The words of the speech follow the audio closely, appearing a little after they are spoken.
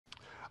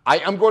I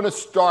am going to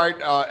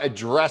start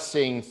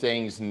addressing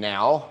things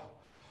now.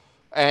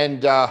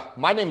 And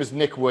my name is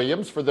Nick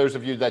Williams, for those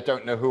of you that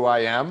don't know who I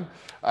am.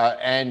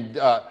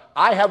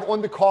 I have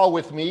on the call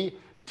with me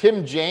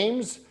Tim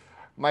James,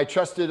 my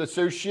trusted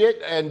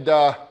associate, and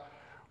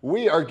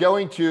we are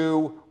going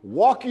to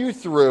walk you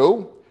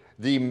through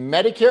the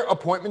Medicare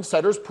Appointment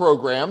Setters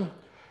program,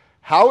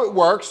 how it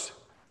works,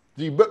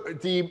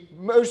 the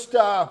most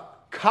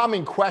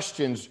common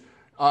questions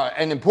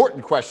and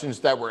important questions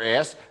that were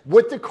asked,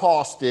 what the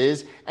cost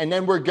is, and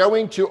then we're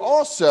going to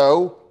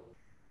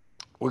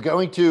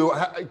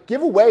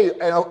give away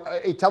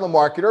a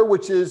telemarketer,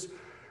 which is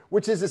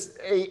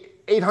a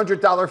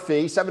 $800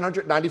 fee,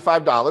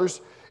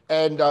 $795,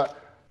 and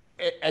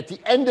at the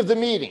end of the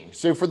meeting.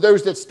 So for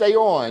those that stay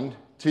on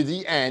to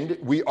the end,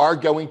 we are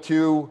going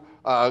to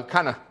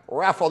kind of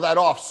raffle that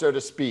off, so to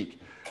speak,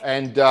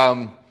 and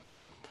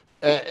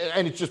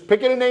it's just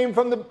picking a name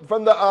from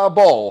the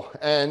bowl.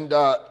 And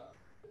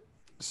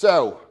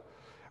so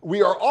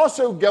we are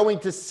also going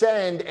to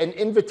send an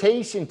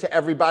invitation to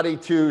everybody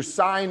to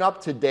sign up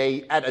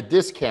today at a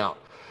discount.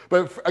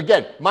 But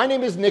again, my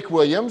name is Nick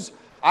Williams.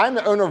 I'm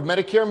the owner of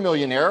Medicare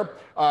Millionaire.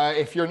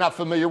 If you're not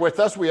familiar with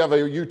us, we have a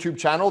YouTube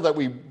channel that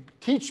we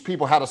teach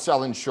people how to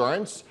sell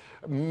insurance,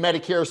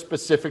 Medicare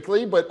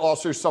specifically, but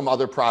also some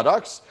other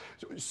products,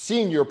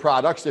 senior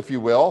products, if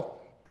you will.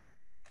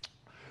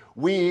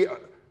 We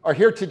are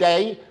here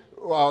today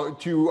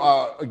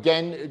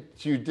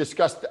to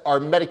discuss our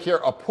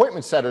Medicare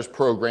Appointment Setters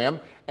program,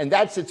 and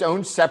that's its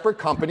own separate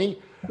company.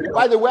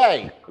 By the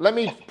way, let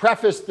me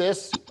preface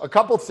this, a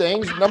couple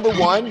things. Number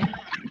one,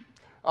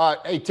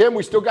 hey Tim,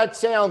 we still got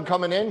sound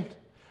coming in,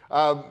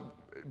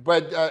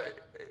 but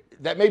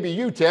that may be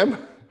you, Tim.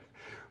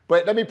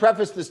 But let me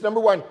preface this. Number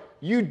one,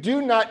 you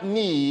do not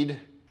need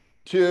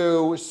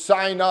to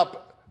sign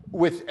up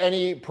with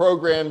any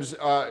programs,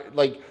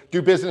 like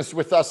do business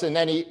with us in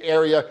any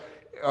area.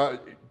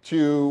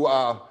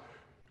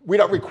 We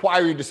don't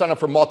require you to sign up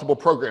for multiple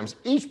programs.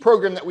 Each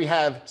program that we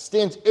have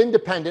stands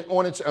independent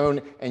on its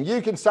own, and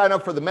you can sign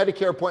up for the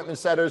Medicare Appointment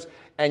Setters,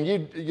 and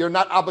you're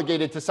not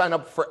obligated to sign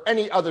up for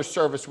any other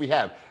service we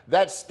have.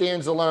 That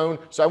stands alone,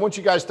 so I want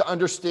you guys to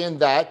understand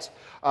that.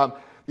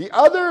 The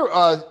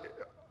other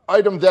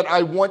item that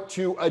I want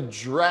to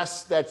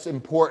address that's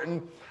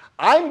important,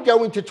 I'm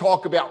going to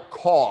talk about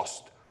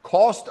cost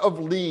of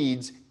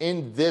leads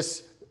in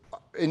this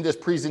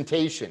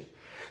presentation.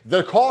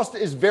 The cost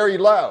is very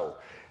low.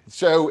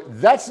 So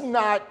that's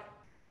not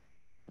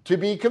to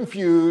be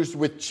confused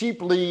with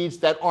cheap leads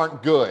that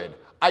aren't good.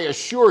 I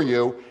assure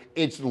you,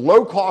 it's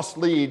low-cost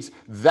leads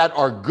that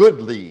are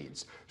good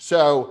leads.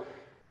 So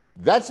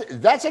that's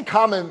a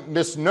common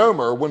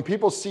misnomer when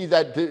people see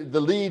that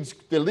the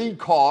lead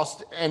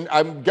cost, and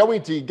I'm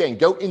going to, again,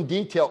 go in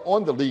detail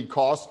on the lead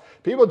cost.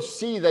 People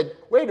see that,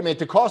 wait a minute,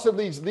 the cost of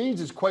leads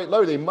is quite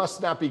low. They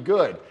must not be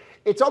good.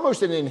 It's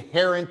almost an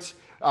inherent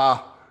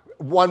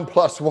 1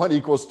 +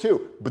 1 =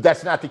 2, but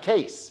that's not the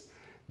case.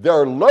 There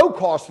are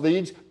low-cost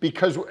leads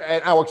because,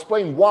 and I'll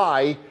explain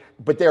why,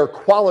 but they're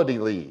quality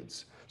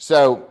leads.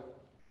 So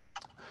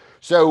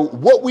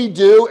what we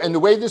do and the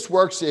way this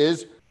works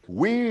is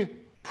we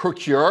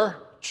procure,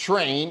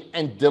 train,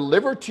 and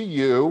deliver to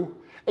you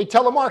a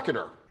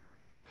telemarketer.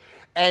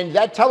 And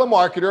that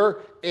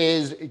telemarketer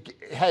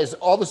has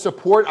all the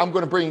support. I'm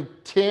going to bring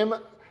Tim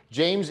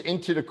James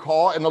into the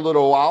call in a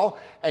little while,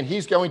 and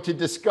he's going to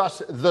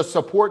discuss the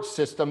support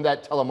system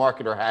that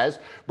telemarketer has.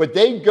 But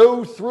they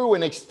go through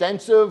an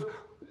extensive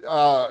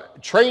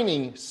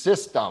training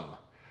system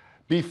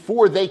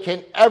before they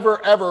can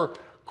ever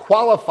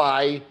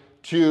qualify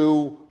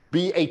to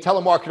be a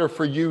telemarketer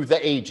for you, the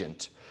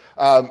agent.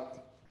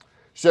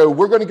 So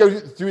we're going to go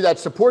through that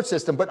support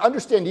system, but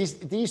understand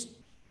these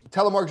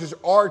telemarketers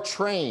are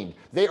trained.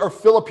 They are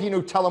Filipino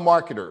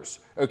telemarketers,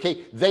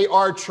 okay? They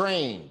are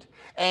trained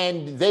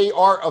and they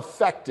are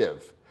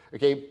effective,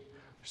 okay?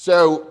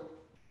 So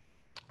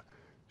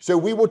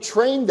we will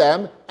train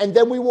them, and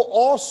then we will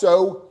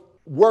also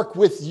work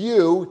with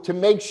you to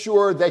make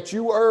sure that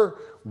you are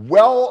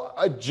well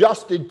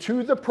adjusted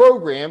to the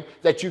program,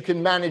 that you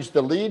can manage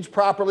the leads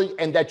properly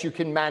and that you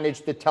can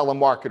manage the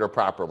telemarketer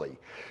properly.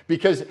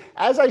 Because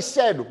as I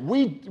said,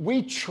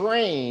 we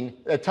train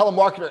a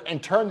telemarketer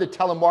and turn the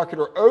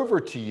telemarketer over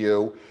to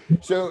you.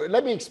 So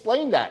let me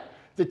explain that.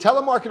 The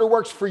telemarketer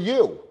works for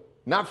you,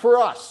 not for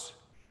us.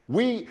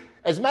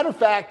 As a matter of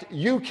fact,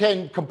 you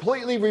can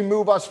completely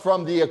remove us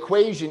from the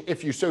equation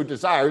if you so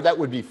desire. That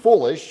would be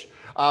foolish.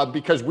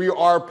 Because we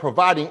are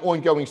providing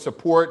ongoing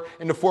support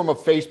in the form of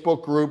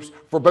Facebook groups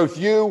for both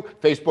you,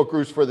 Facebook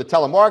groups for the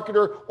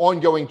telemarketer,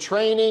 ongoing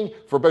training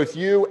for both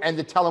you and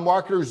the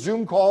telemarketer,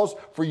 Zoom calls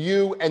for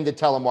you and the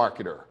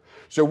telemarketer.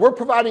 So we're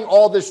providing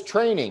all this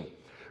training,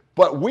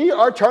 but we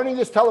are turning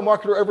this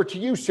telemarketer over to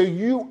you so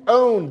you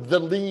own the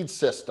lead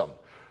system.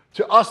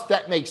 To us,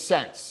 that makes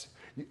sense.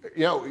 You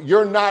know,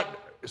 you're not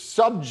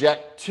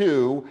subject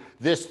to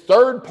this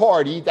third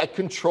party that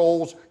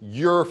controls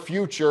your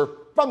future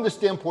from the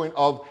standpoint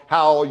of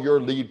how your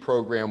lead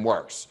program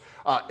works,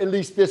 at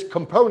least this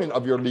component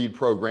of your lead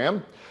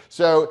program.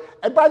 So,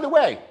 and by the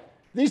way,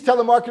 these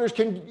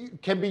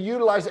telemarketers can be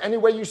utilized any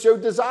way you so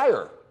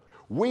desire.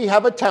 We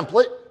have a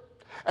template,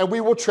 and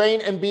we will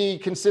train and be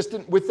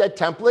consistent with that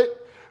template,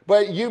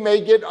 but you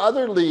may get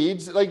other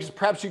leads, like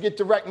perhaps you get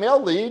direct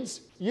mail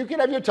leads. You can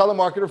have your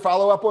telemarketer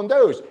follow up on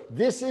those.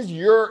 This is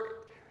your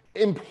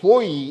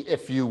employee,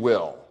 if you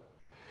will.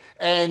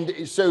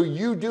 And so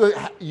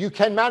you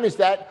can manage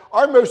that.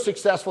 Our most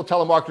successful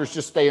telemarketers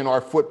just stay in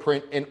our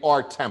footprint, in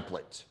our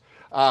template.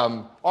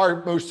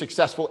 Our most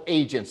successful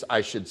agents,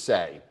 I should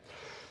say.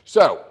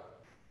 So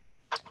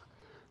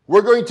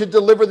we're going to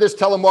deliver this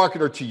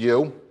telemarketer to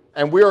you,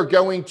 and we are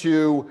going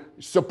to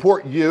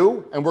support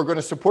you, and we're going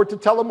to support the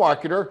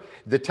telemarketer.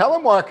 The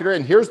telemarketer,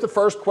 and here's the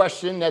first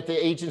question that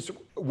the agents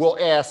will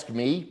ask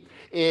me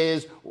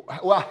is,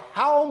 well,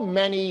 how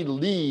many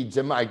leads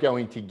am I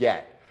going to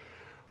get?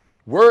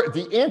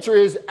 The answer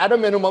is at a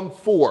minimum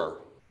 4.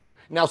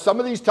 Now, some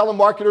of these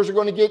telemarketers are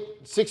going to get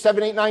 6,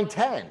 7, 8, 9,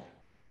 10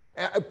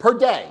 per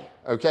day,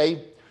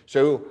 okay?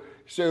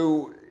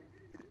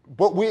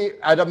 But we,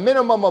 at a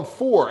minimum of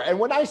 4. And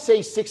when I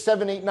say 6,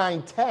 7, 8,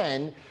 9,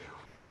 10,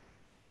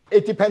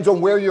 it depends on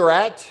where you're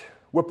at,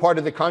 what part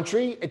of the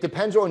country. It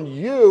depends on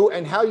you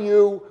and how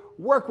you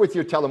work with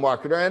your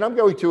telemarketer. And I'm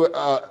going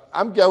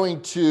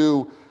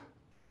to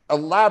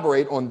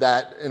elaborate on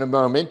that in a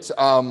moment.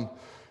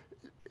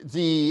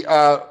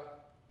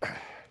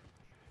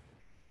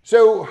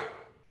 So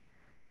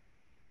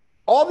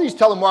all these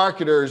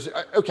telemarketers,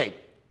 okay,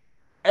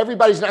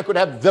 everybody's not going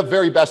to have the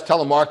very best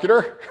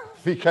telemarketer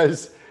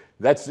because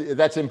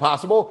that's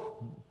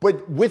impossible.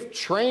 But with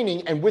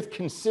training and with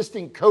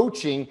consistent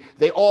coaching,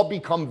 they all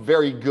become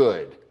very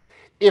good.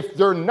 If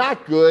they're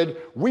not good,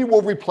 we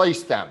will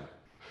replace them.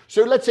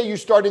 So let's say you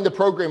start in the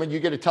program and you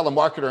get a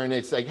telemarketer and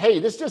it's like, hey,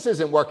 this just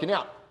isn't working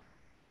out.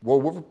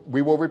 Well,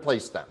 we will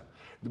replace them.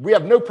 We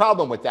have no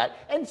problem with that.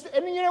 And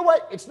you know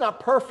what? It's not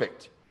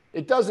perfect.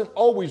 It doesn't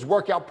always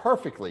work out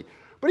perfectly.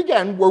 But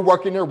again, we're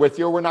working there with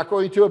you. We're not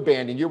going to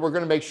abandon you. We're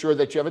going to make sure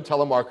that you have a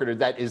telemarketer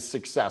that is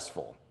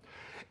successful.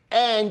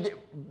 And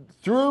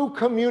through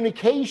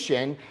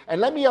communication,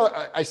 and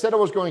I said I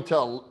was going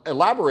to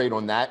elaborate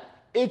on that.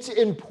 It's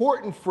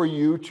important for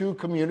you to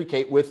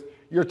communicate with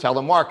your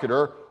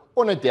telemarketer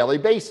on a daily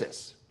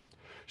basis.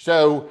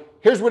 So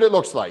here's what it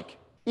looks like.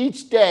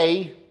 Each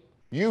day,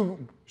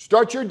 you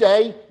start your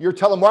day, your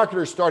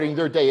telemarketer is starting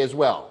their day as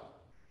well.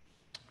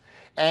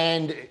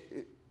 And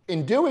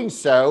in doing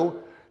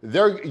so,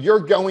 you're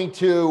going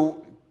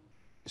to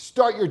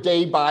start your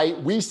day by,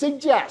 we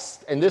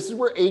suggest, and this is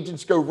where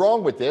agents go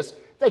wrong with this,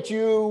 that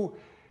you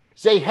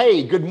say,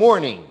 hey, good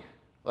morning.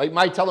 Like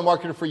my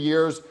telemarketer for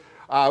years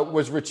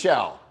was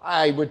Rachel.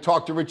 I would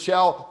talk to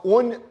Rachel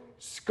on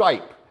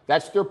Skype.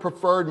 That's their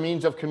preferred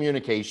means of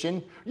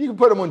communication. You can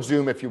put them on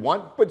Zoom if you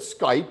want, but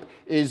Skype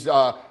is,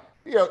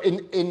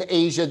 in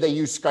Asia, they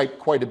use Skype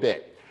quite a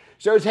bit.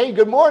 So it's, hey,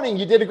 good morning.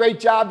 You did a great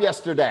job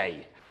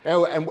yesterday.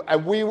 And I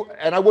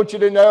want you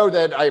to know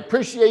that I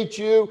appreciate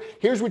you.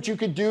 Here's what you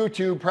could do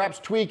to perhaps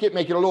tweak it,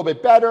 make it a little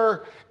bit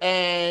better.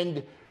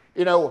 And,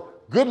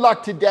 good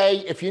luck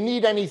today. If you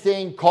need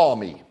anything, call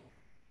me.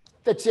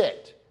 That's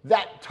it.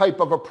 That type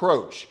of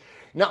approach.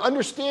 Now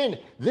understand,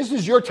 this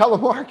is your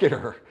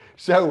telemarketer.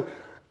 So,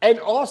 and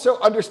also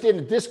understand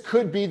that this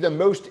could be the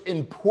most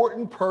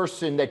important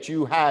person that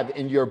you have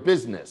in your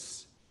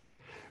business,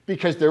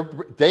 because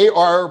they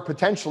are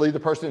potentially the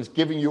person that's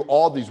giving you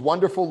all these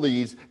wonderful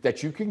leads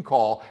that you can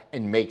call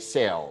and make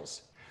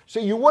sales. So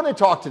you want to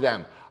talk to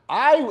them.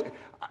 I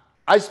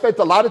spent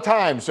a lot of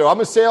time. So I'm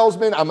a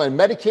salesman. I'm a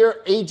Medicare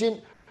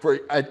agent for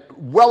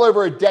well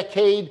over a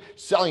decade,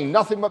 selling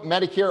nothing but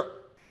Medicare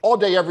all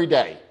day, every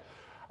day.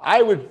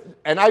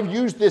 I've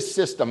used this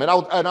system, and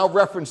I'll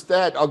reference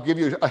that. I'll give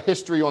you a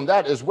history on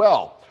that as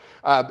well.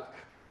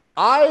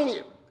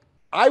 I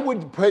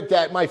would put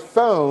my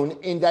phone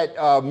in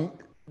the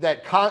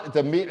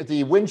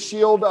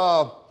windshield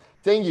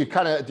thing.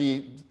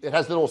 It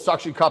has a little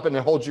suction cup and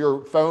it holds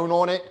your phone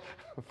on it,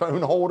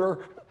 phone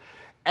holder.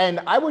 And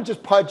I would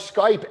just punch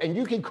Skype, and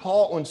you can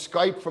call on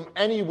Skype from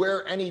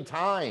anywhere,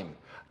 anytime.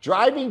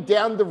 Driving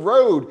down the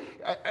road,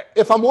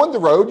 if I'm on the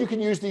road, you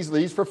can use these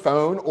leads for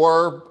phone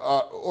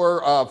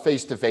or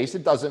face-to-face.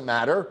 It doesn't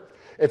matter.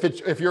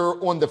 If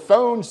you're on the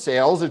phone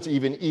sales, it's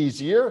even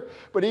easier.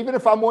 But even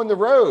if I'm on the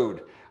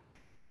road,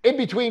 in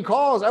between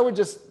calls, I would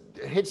just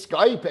hit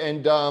Skype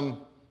and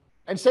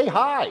say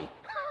hi.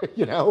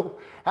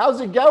 How's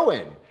it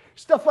going?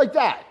 Stuff like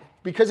that.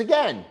 Because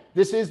again,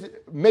 this is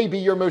maybe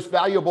your most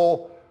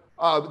valuable,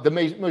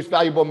 most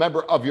valuable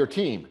member of your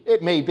team.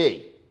 It may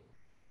be.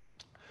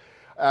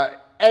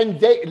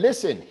 And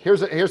listen,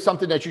 here's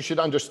something that you should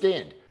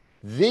understand.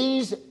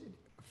 These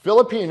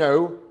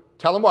Filipino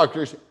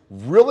telemarketers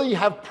really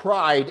have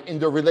pride in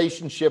their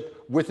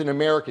relationship with an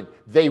American.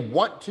 They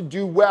want to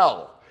do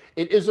well.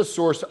 It is a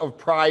source of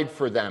pride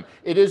for them.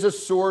 It is a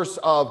source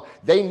of,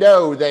 they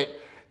know that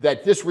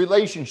this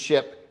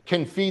relationship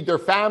can feed their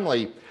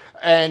family.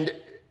 And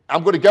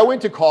I'm going to go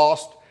into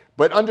cost,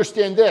 But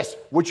understand this,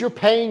 what you're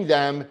paying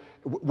them,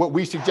 what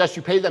we suggest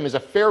you pay them is a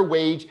fair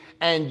wage,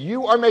 and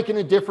you are making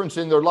a difference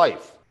in their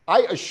life.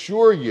 I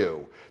assure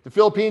you, the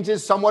Philippines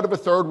is somewhat of a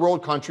third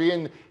world country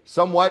and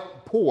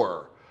somewhat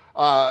poor.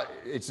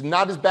 It's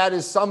not as bad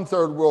as some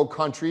third world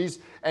countries,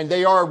 and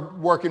they are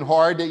working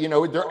hard. You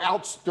know, they're an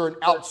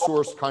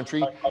outsourced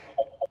country.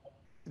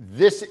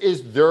 This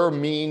is their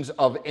means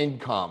of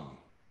income.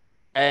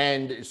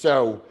 And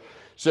so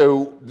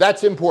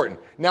that's important.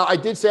 Now, I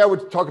did say I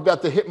would talk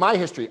about my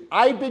history.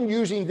 I've been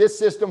using this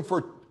system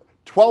for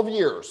 12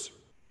 years.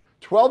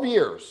 12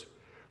 years.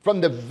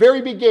 From the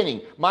very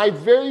beginning, my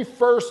very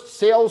first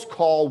sales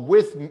call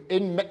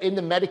in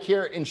the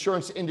Medicare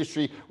insurance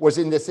industry was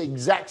in this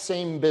exact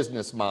same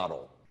business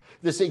model.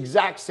 This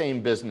exact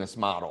same business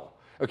model.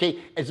 Okay,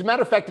 as a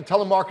matter of fact, the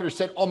telemarketer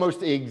said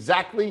almost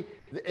exactly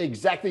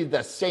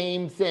the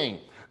same thing.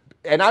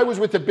 And I was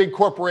with a big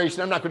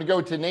corporation. I'm not going to go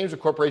into names of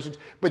corporations,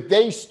 but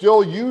they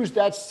still use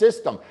that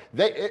system.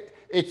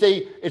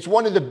 It's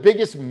one of the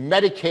biggest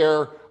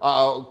Medicare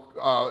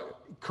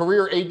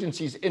career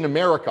agencies in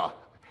America.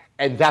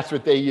 And that's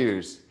what they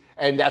use.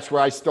 And that's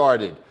where I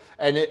started.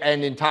 And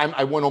in time,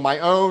 I went on my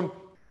own.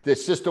 The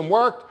system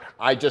worked.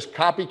 I just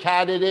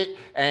copycatted it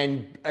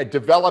and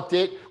developed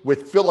it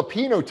with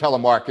Filipino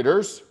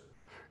telemarketers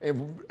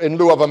in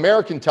lieu of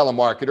American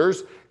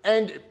telemarketers.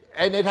 And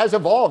it has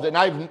evolved. And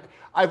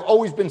I've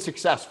always been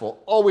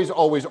successful.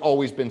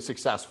 Always been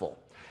successful.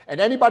 And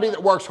anybody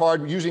that works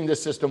hard using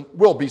this system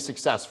will be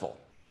successful.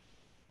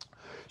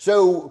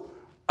 So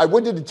I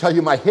wanted to tell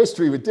you my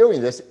history with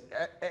doing this.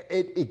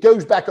 It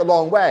goes back a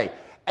long way.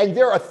 And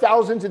there are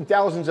thousands and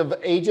thousands of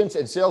agents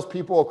and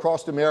salespeople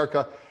across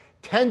America,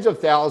 tens of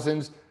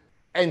thousands,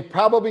 and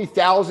probably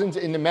thousands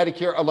in the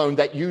Medicare alone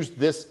that use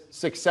this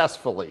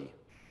successfully.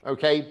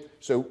 Okay?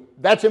 So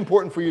that's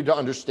important for you to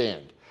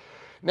understand.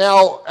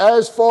 Now,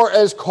 as far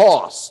as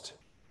cost,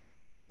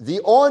 the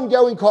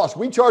ongoing cost,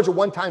 we charge a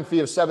one-time fee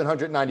of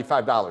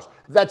 $795.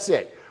 That's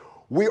it.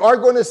 We are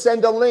going to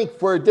send a link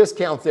for a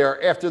discount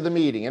there after the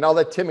meeting, and I'll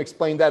let Tim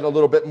explain that a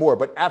little bit more.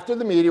 But after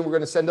the meeting, we're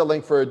going to send a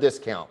link for a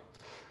discount.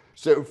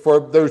 So for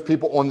those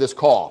people on this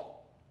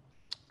call,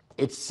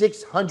 it's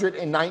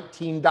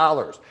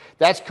 $619.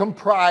 That's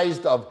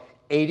comprised of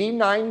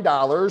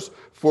 $89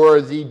 for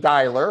the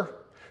dialer.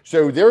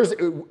 So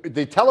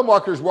the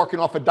telemarketer is working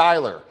off a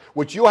dialer,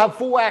 which you'll have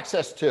full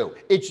access to.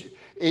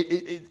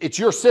 It's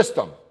your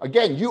system.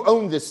 Again, you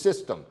own this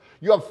system.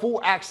 You have full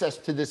access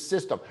to this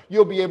system.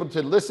 You'll be able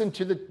to listen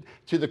to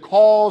the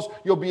calls.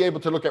 You'll be able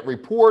to look at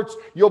reports.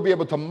 You'll be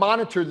able to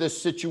monitor this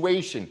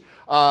situation.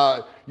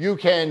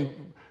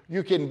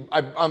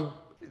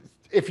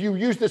 If you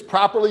use this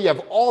properly, you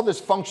have all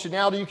this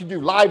functionality. You can do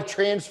live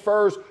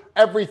transfers,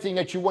 everything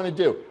that you want to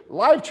do.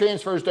 Live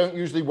transfers don't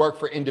usually work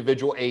for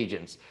individual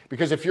agents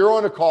because if you're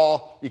on a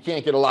call, you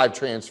can't get a live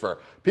transfer.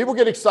 People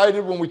get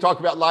excited when we talk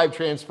about live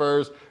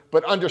transfers,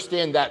 but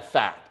understand that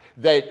fact.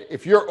 That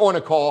if you're on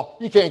a call,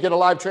 you can't get a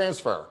live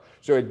transfer.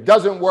 So it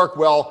doesn't work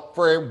well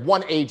for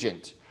one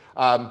agent.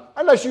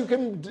 Unless you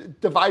can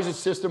devise a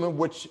system in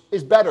which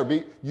is better.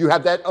 You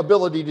have that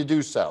ability to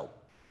do so.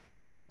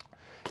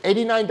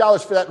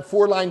 $89 for that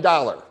 4-line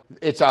dialer.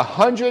 It's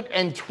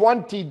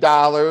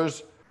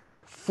 $120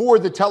 for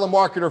the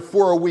telemarketer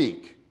for a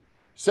week.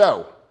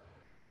 So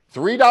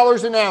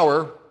 $3 an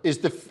hour is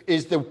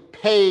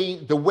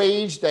the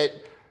wage that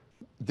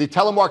the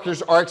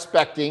telemarketers are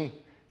expecting.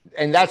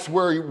 And that's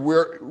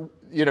where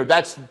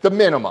that's the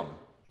minimum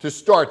to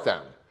start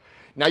them.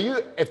 Now,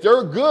 if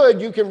they're good,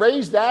 you can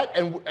raise that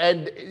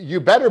and you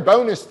better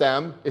bonus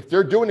them. If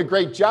they're doing a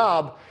great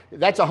job,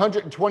 that's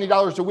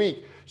 $120 a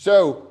week.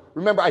 So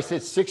remember, I said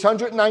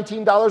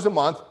 $619 a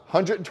month,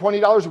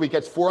 $120 a week.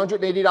 That's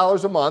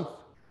 $480 a month,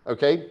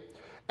 okay?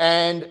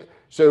 And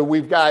so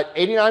we've got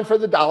 $89 for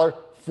the dollar,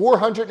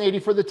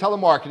 $480 for the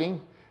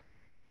telemarketing,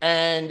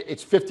 and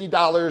it's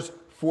 $50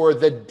 for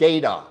the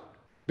data.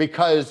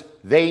 Because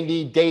they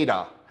need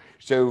data.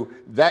 So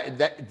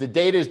that the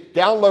data is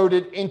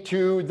downloaded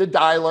into the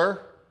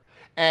dialer.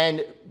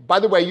 And by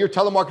the way, your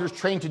telemarketer is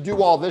trained to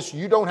do all this.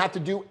 You don't have to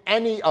do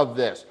any of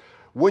this.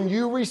 When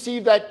you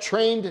receive that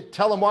trained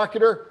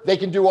telemarketer, they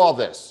can do all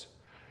this.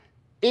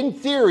 In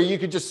theory, you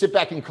could just sit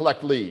back and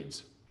collect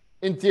leads.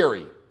 In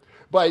theory.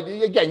 But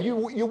again,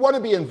 you want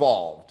to be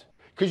involved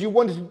because you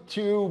want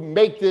to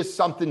make this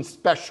something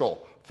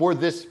special for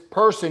this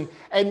person,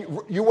 and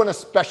you want a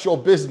special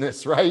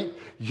business, right?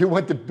 You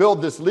want to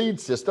build this lead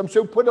system,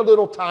 so put a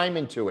little time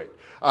into it.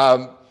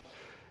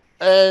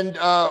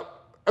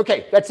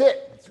 Okay, that's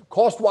it.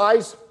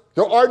 Cost-wise,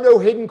 there are no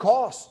hidden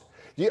costs.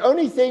 The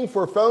only thing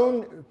for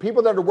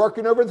people that are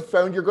working over the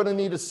phone, you're going to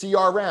need a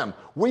CRM.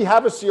 We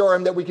have a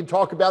CRM that we can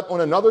talk about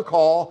on another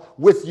call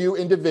with you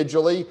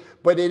individually,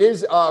 but it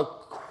is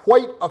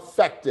quite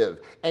effective,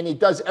 and it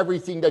does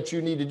everything that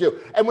you need to do.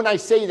 And when I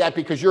say that,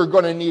 because you're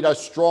going to need a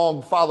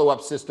strong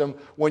follow-up system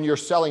when you're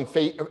selling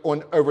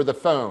over the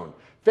phone.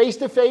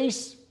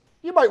 Face-to-face,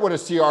 you might want a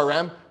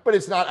CRM, but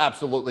it's not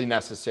absolutely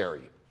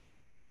necessary.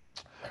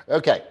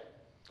 Okay.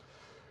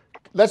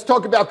 Let's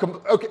talk about,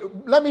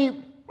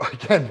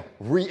 again,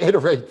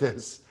 reiterate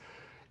this.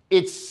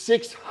 It's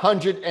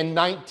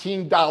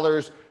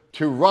 $619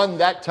 to run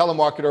that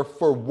telemarketer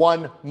for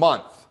 1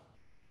 month.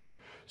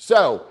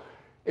 So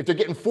if they're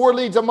getting 4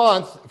 leads a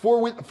month,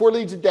 four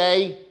leads a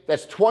day,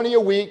 that's 20 a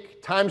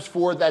week times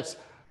 4, that's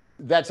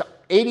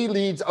 80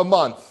 leads a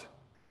month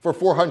for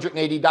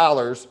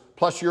 $480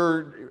 plus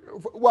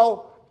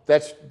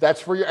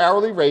that's for your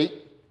hourly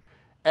rate,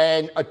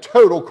 and a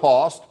total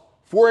cost,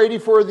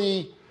 $480 for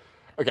the,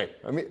 okay,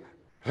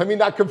 let me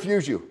not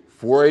confuse you.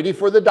 $480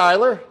 for the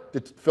dialer,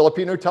 the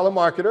Filipino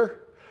telemarketer,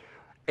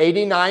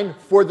 $89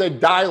 for the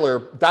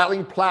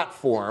dialing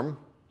platform,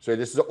 so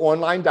this is an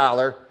online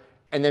dialer,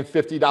 and then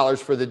 $50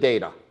 for the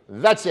data.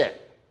 That's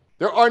it.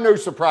 There are no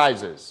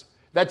surprises.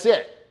 That's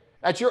it.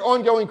 That's your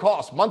ongoing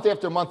cost, month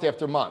after month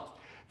after month.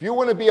 If you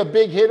want to be a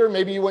big hitter,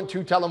 maybe you want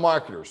 2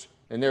 telemarketers,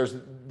 and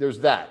there's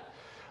that.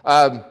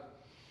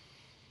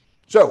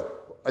 So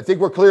I think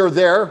we're clear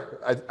there.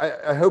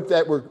 I hope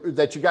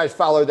that you guys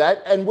follow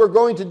that, and we're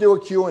going to do a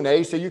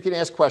Q&A, so you can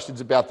ask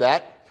questions about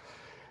that.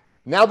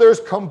 Now there's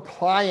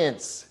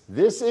compliance.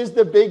 This is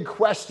the big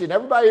question.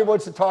 Everybody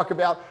wants to talk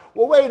about,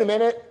 well, wait a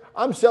minute,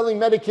 I'm selling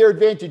Medicare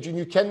Advantage and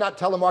you cannot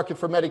telemarket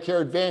for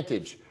Medicare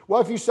Advantage.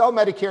 Well, if you sell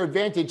Medicare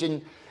Advantage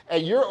and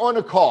you're on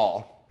a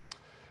call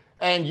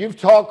and you've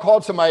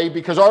called somebody,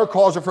 because our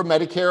calls are for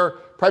Medicare,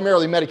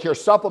 primarily Medicare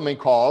supplement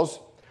calls,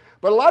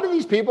 but a lot of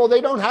these people, they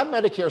don't have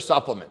Medicare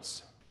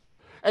supplements.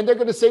 And they're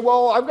going to say,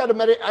 well,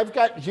 I've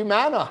got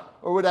Humana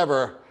or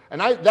whatever, and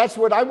that's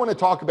what I want to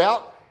talk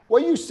about.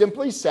 Well, you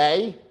simply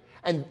say,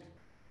 and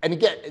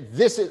again,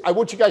 I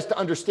want you guys to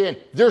understand,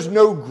 there's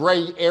no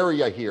gray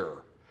area here.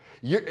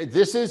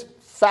 This is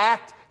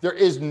fact.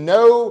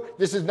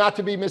 This is not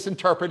to be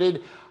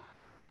misinterpreted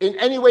in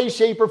any way,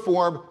 shape, or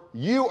form.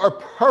 You are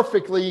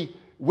perfectly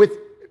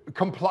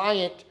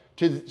compliant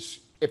to,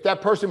 if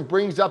that person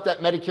brings up that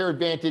Medicare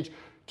Advantage,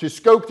 to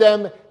scope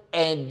them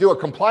and do a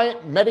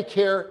compliant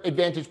Medicare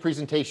Advantage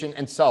presentation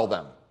and sell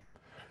them.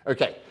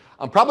 Okay,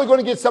 I'm probably going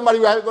to get somebody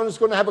who's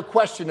going to have a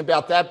question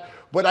about that,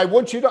 but I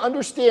want you to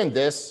understand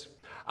this.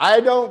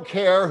 I don't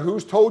care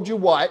who's told you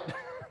what.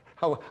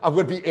 I'm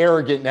going to be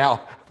arrogant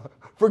now.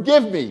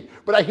 Forgive me,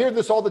 but I hear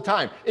this all the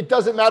time. It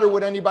doesn't matter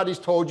what anybody's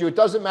told you. It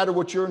doesn't matter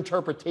what your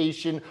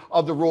interpretation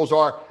of the rules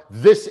are.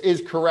 This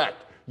is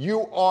correct.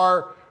 You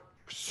are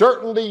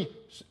certainly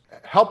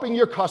helping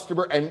your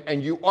customer,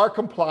 and you are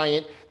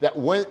compliant that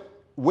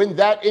when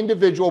that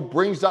individual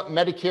brings up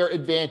Medicare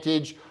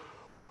Advantage,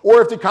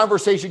 or if the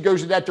conversation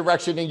goes in that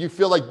direction and you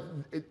feel like,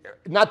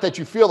 not that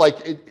you feel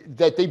like,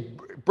 that they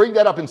bring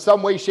that up in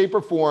some way, shape,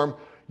 or form,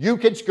 you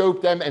can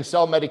scope them and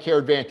sell Medicare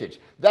Advantage.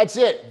 That's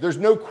it. There's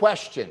no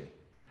question.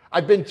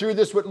 I've been through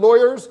this with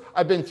lawyers.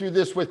 I've been through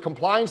this with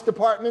compliance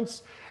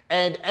departments,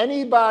 and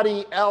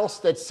anybody else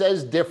that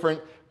says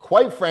different,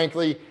 quite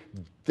frankly,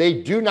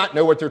 they do not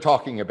know what they're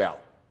talking about.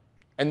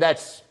 And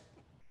that's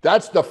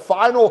the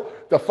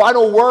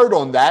final word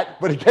on that.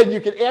 But again,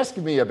 you can ask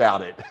me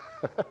about it.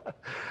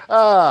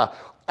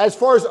 As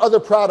far as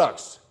other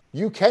products,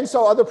 you can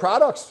sell other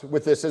products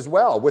with this as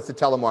well, with the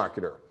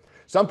telemarketer.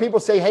 Some people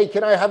say, hey,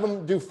 can I have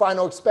them do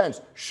final expense?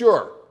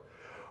 Sure.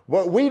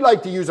 What we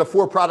like to use a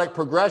 4-product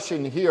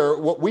progression here.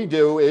 What we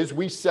do is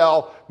we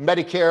sell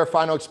Medicare,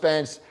 final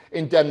expense,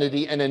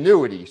 indemnity, and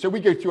annuity. So we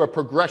go through a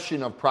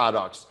progression of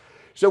products.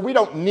 So we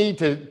don't need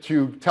to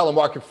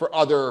telemarket for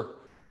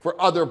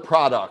other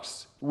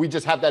products. We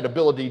just have that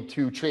ability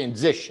to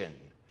transition.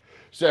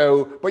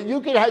 So, but you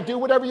can do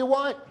whatever you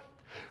want.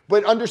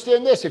 But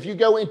understand this, if you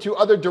go into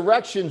other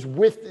directions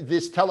with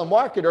this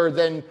telemarketer,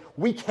 then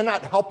we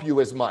cannot help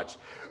you as much.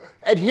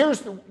 And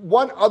here's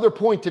one other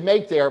point to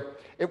make there.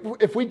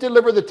 If we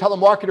deliver the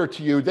telemarketer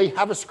to you, they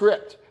have a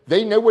script.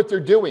 They know what they're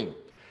doing.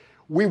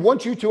 We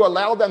want you to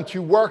allow them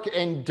to work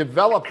and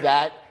develop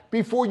that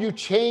before you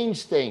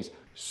change things.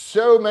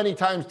 So many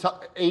times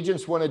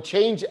agents want to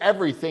change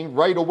everything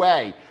right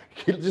away.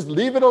 Just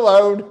leave it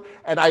alone,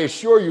 and I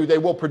assure you they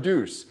will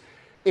produce.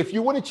 If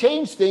you want to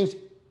change things,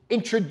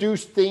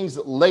 introduce things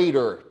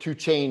later to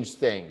change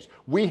things.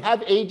 We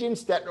have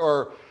agents that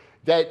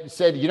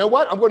said, you know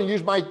what, I'm going to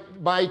use my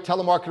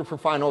telemarketer for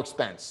final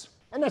expense.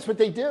 And that's what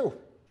they do.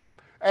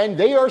 And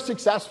they are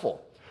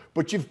successful.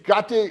 But you've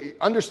got to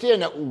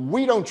understand that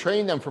we don't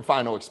train them for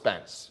final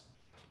expense.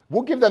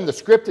 We'll give them the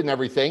script and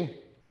everything,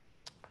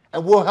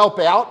 and we'll help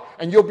out,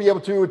 and you'll be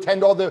able to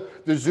attend all the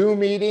Zoom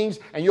meetings,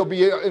 and you'll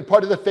be a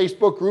part of the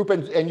Facebook group,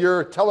 and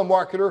your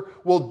telemarketer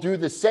will do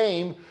the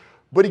same.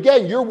 But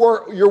again, you're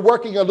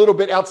working a little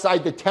bit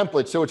outside the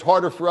template, so it's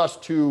harder for us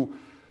to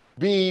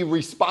be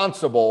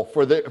responsible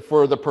for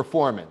the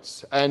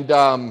performance. And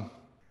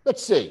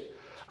let's see.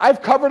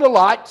 I've covered a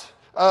lot,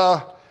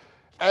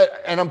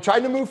 and I'm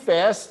trying to move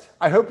fast.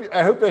 I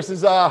hope this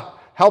is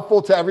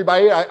helpful to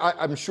everybody.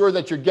 I'm sure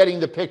that you're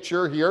getting the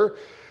picture here.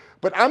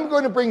 But I'm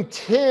going to bring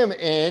Tim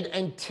in,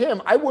 and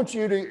Tim, I want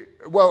you to,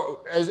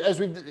 well,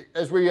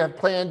 as we have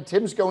planned,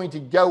 Tim's going to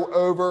go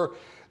over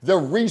the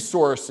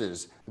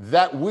resources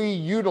that we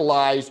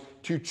utilize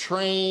to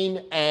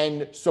train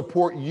and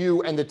support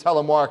you and the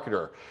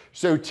telemarketer.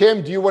 So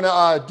Tim, do you want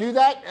to do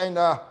that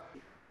and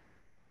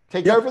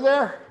take over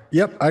there?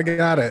 Yep, I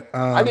got it.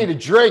 I need a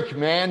drink,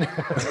 man,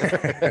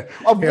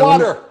 of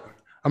water.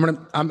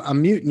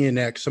 I'm muting you,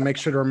 Nick, so make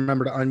sure to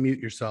remember to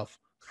unmute yourself.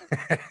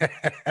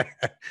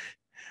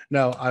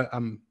 No,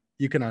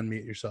 you can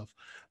unmute yourself.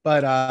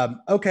 But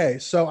okay,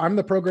 so I'm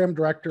the program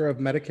director of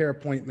Medicare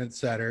Appointment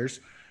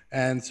Setters.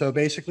 And so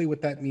basically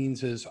what that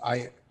means is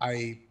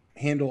I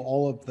handle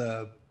all of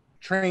the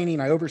training.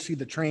 I oversee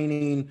the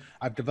training.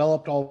 I've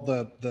developed all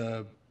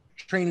the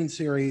training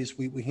series.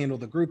 We handle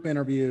the group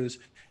interviews,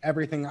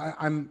 everything.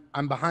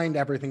 I'm behind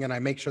everything, and I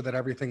make sure that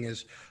everything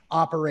is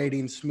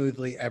operating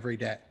smoothly every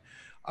day.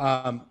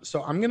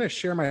 So I'm going to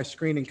share my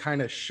screen and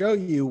kind of show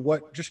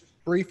you just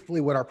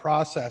briefly what our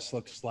process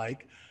looks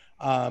like,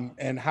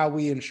 and how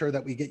we ensure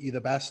that we get you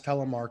the best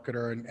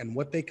telemarketer, and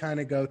what they kind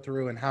of go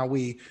through, and how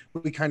we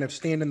kind of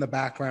stand in the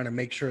background and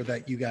make sure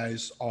that you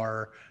guys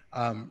are,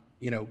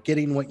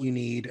 getting what you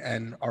need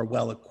and are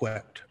well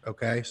equipped.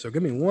 Okay. So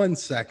give me 1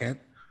 second.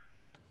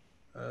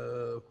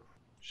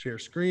 Share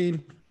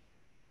screen.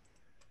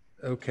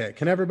 Okay.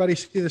 Can everybody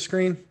see the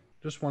screen?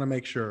 Just want to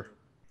make sure.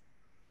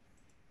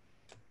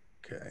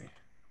 Okay,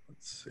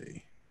 let's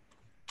see.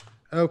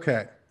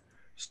 Okay,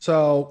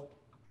 so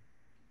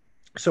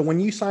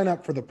when you sign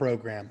up for the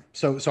program,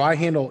 so I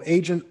handle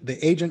the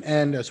agent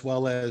end as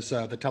well as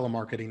the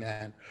telemarketing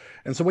end.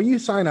 And so when you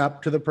sign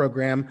up to the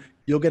program,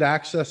 you'll get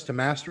access to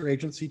Master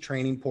Agency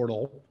Training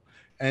Portal.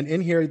 And in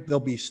here,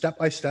 there'll be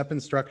step-by-step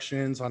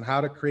instructions on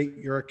how to create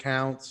your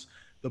accounts.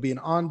 There'll be an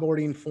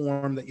onboarding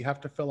form that you have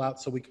to fill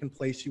out so we can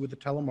place you with a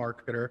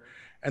telemarketer.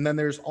 And then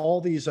there's all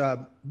these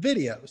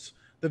videos.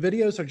 The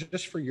videos are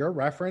just for your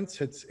reference.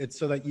 It's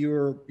so that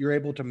you're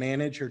able to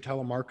manage your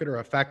telemarketer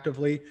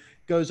effectively. It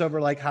goes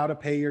over like how to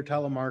pay your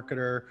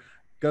telemarketer,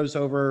 goes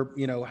over,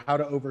 how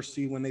to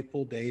oversee when they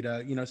pull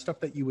data, stuff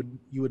that you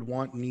would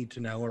want and need to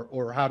know,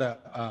 or how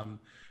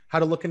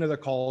to look into their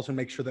calls and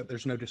make sure that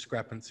there's no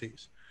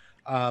discrepancies.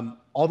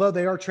 Although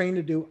they are trained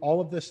to do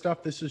all of this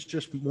stuff, this is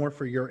just more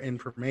for your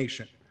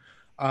information.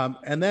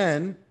 And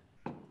then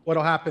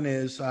what'll happen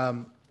is,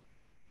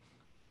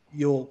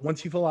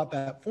 once you fill out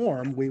that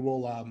form,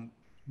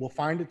 we'll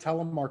find a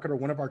telemarketer,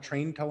 one of our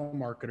trained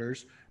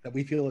telemarketers that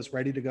we feel is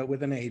ready to go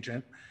with an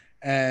agent.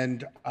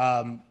 And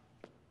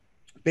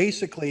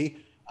basically,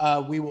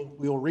 we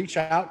will reach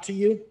out to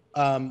you.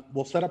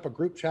 We'll set up a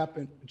group chat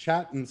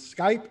in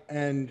Skype,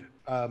 and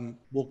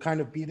we'll kind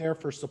of be there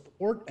for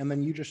support. And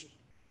then you just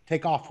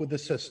take off with the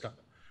system.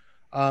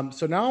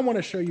 So now I want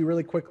to show you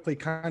really quickly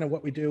kind of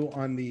what we do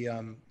on the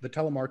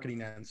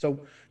telemarketing end.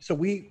 So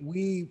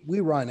we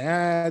run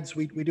ads,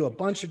 we do a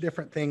bunch of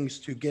different things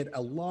to get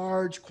a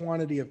large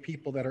quantity of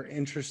people that are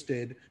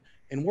interested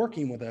in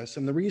working with us.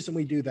 And the reason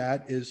we do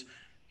that is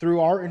through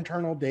our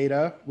internal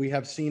data, we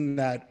have seen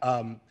that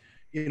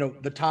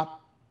the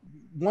top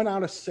 1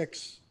 out of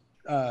 6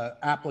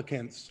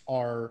 applicants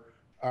are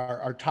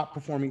top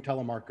performing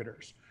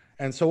telemarketers.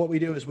 And so what we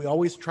do is we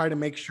always try to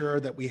make sure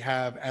that we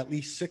have at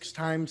least 6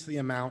 times the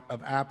amount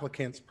of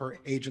applicants per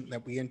agent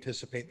that we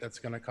anticipate that's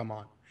going to come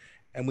on.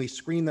 And we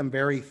screen them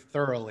very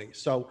thoroughly.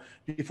 So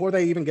before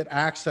they even get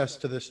access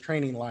to this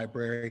training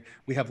library,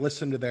 we have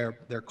listened to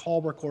their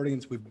call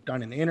recordings. We've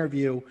done an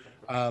interview.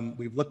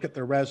 We've looked at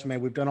their resume.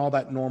 We've done all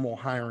that normal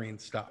hiring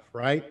stuff,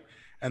 right?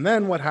 And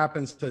then what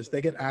happens is they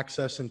get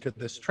access into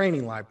this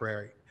training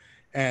library.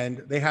 And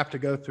they have to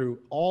go through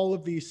all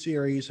of these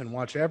series and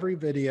watch every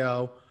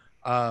video.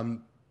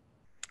 And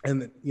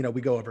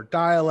we go over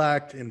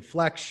dialect,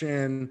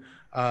 inflection,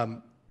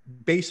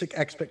 basic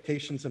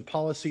expectations and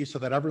policies so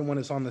that everyone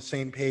is on the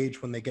same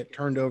page when they get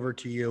turned over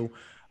to you,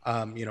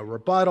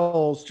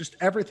 rebuttals, just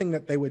everything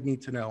that they would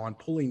need to know on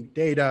pulling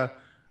data.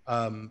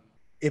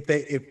 If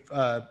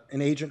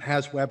an agent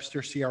has Webster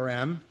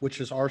CRM,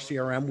 which is our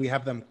CRM, we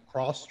have them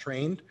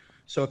cross-trained.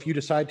 So if you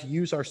decide to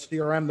use our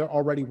CRM, they're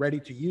already ready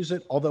to use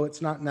it, although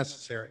it's not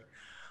necessary.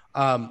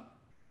 And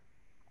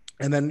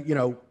then,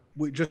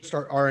 we just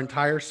start our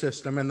entire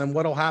system. And then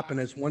what'll happen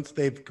is once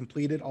they've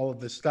completed all of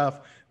this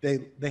stuff,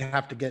 they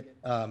have to get,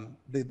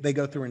 they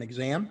go through an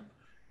exam.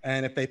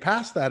 And if they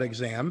pass that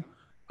exam,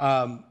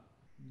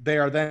 they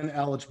are then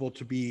eligible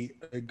to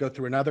go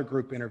through another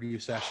group interview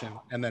session.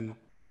 And then,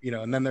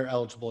 and then they're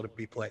eligible to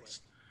be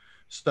placed.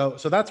 So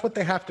that's what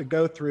they have to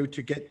go through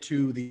to get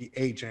to the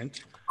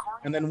agent.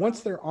 And then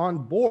once they're on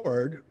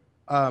board,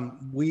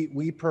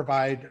 we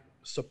provide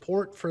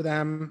support for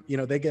them.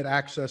 They get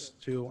access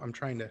to, I'm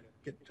trying to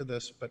get to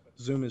this, but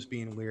Zoom is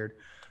being weird.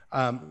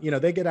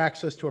 They get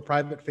access to a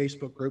private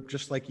Facebook group,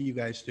 just like you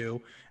guys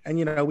do. And,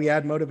 we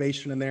add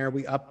motivation in there.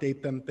 We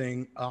update them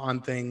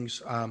on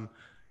things,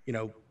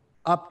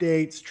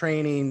 updates,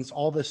 trainings,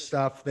 all this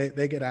stuff.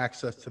 They get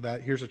access to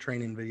that. Here's a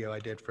training video I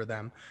did for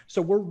them. So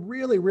we're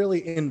really,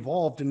 really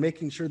involved in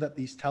making sure that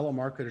these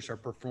telemarketers are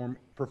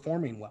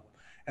performing well.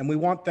 And we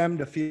want them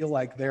to feel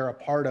like they're a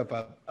part of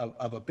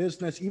a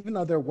business, even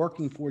though they're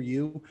working for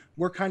you.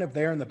 We're kind of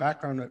there in the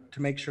background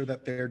to make sure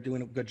that they're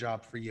doing a good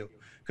job for you.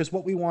 Because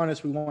what we want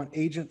is we want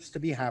agents to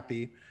be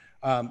happy.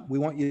 We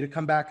want you to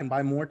come back and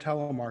buy more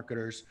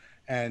telemarketers.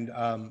 And,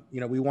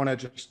 we want to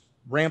just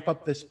ramp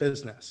up this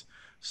business.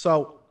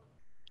 So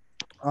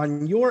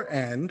on your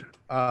end,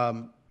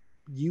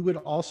 you would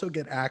also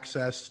get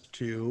access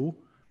to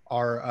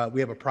we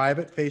have a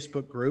private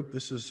Facebook group.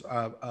 This is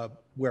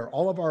where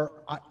all of our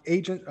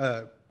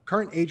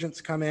current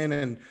agents come in,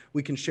 and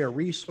we can share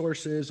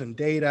resources and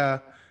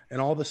data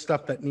and all the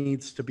stuff that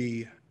needs to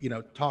be,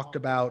 talked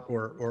about,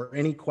 or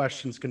any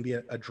questions can be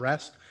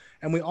addressed.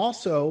 And we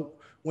also,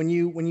 when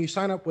you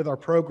sign up with our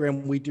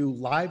program, we do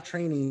live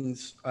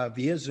trainings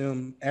via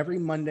Zoom every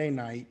Monday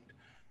night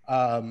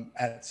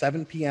at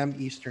 7 p.m.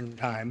 Eastern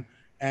time.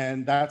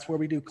 And that's where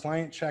we do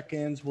client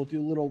check-ins. We'll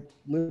do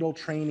little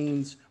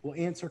trainings. We'll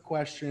answer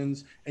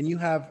questions, and you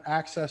have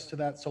access to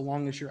that so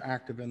long as you're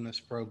active in this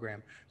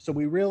program. So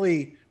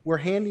we're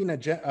handing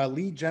a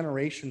lead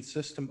generation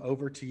system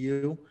over to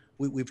you.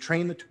 We've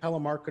trained the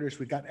telemarketers.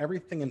 We've got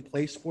everything in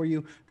place for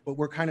you, but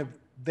we're kind of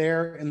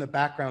there in the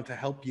background to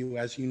help you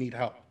as you need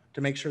help,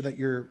 to make sure that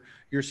you're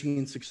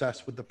seeing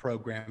success with the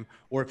program,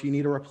 or if you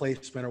need a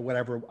replacement or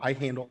whatever. I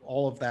handle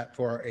all of that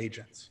for our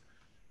agents.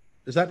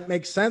 Does that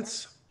make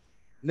sense?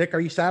 Nick,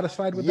 are you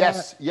satisfied with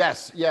that?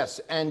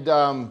 Yes. And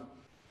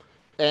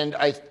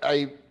I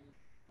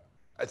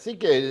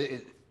think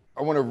I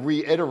want to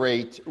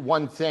reiterate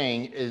one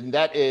thing, and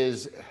that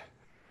is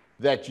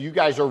that you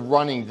guys are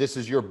running, this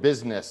is your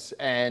business.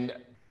 And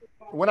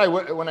when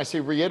I say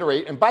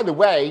reiterate, and by the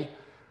way,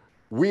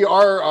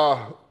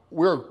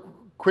 we're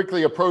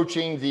quickly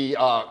approaching the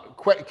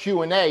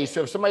Q&A.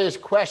 So if somebody has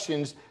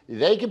questions,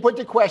 they can put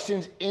the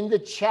questions in the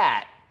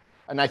chat.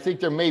 And I think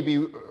there may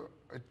be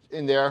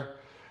in there.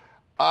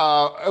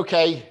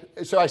 Okay,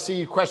 so I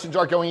see questions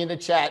are going in the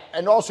chat,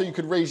 and also you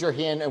could raise your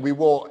hand and we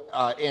will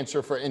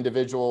answer for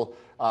individual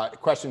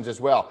questions as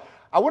well.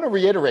 I want to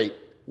reiterate,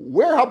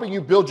 we're helping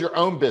you build your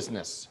own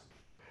business.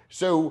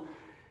 So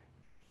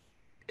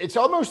it's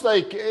almost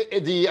like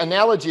the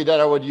analogy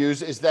that I would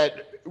use is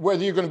that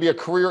whether you're going to be a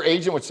career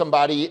agent with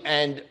somebody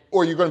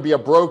or you're going to be a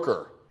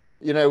broker,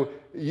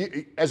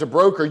 as a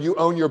broker, you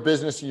own your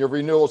business and your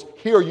renewals.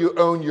 Here you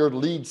own your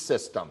lead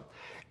system.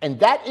 And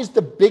that is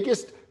the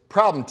biggest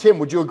problem. Tim,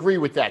 would you agree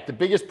with that? The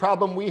biggest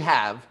problem we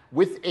have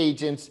with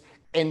agents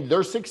and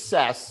their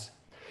success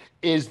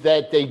is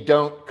that they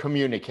don't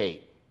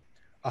communicate.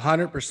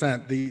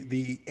 100%.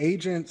 The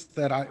agents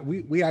that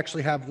we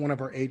actually have one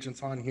of our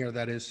agents on here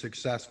that is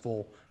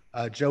successful,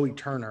 Joey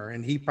Turner,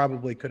 and he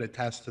probably could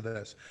attest to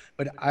this.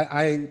 But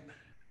I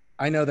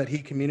know that he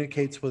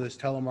communicates with his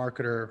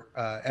telemarketer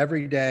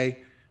every day.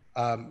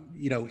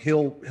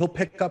 He'll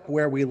pick up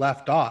where we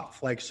left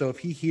off. Like, so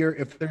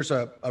if there's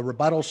a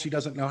rebuttal she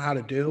doesn't know how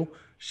to do,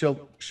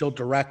 she'll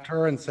direct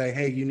her and say,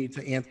 hey, you need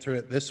to answer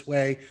it this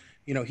way.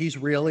 He's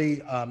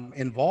really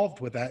involved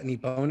with that, and he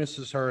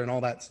bonuses her and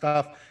all that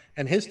stuff.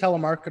 And his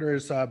telemarketer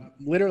is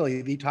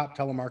literally the top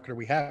telemarketer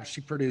we have.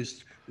 She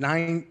produced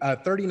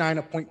 39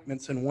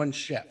 appointments in one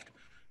shift.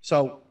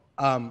 So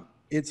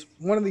it's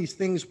one of these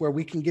things where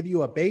we can give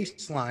you a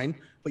baseline,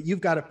 but you've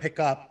got to pick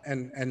up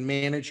and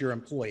manage your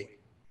employee.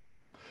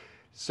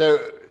 So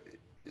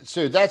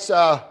that's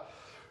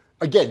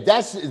again,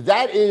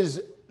 that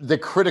is the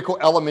critical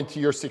element to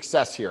your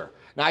success here.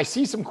 Now I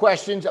see some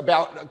questions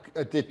about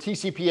the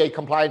TCPA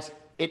compliance.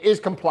 It is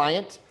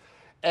compliant,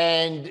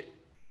 and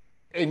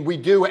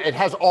it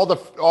has all the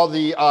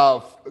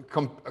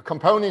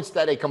components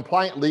that a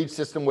compliant lead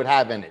system would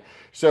have in it.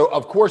 So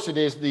of course it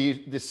is.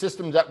 The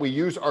systems that we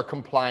use are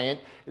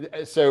compliant.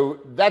 So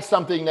that's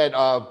something that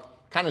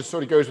kind of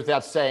sort of goes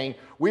without saying.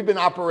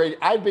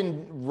 I've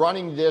been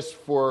running this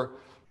for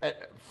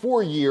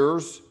 4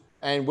 years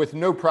and with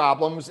no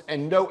problems,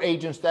 and no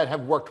agents that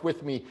have worked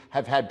with me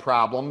have had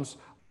problems,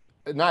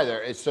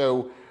 neither.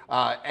 So,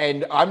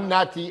 and I'm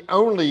not the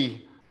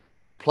only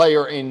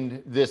player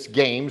in this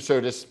game, so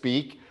to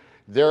speak.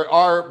 There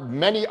are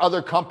many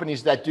other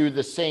companies that do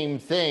the same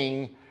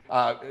thing,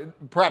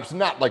 perhaps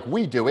not like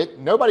we do it.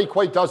 Nobody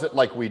quite does it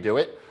like we do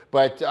it,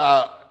 but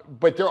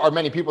there are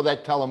many people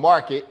that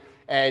telemarket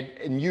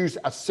and use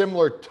a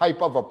similar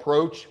type of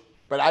approach,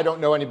 but I don't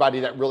know anybody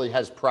that really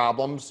has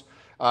problems.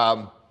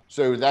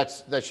 So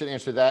that should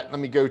answer that. Let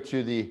me go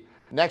to the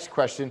next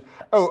question.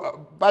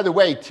 Oh, by the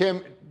way,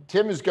 Tim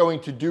is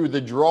going to do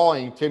the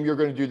drawing. Tim, you're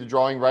going to do the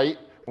drawing, right?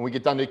 When we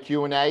get done to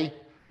Q&A?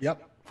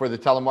 Yep. For the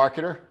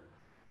telemarketer?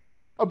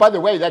 Oh, by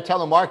the way, that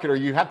telemarketer,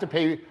 you have to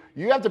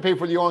pay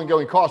for the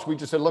ongoing cost. We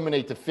just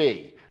eliminate the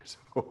fee.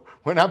 So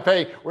we're not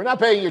paying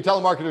your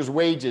telemarketer's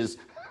wages.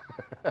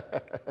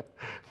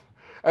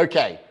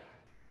 Okay.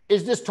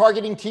 Is this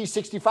targeting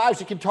T65s?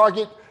 You can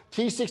target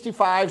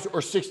T65s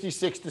or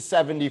 66 to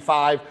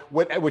 75,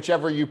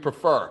 whichever you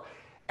prefer.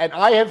 And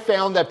I have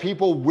found that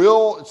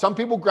some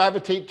people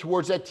gravitate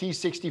towards that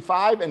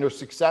T65 and they're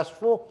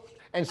successful,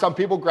 and some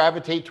people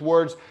gravitate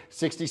towards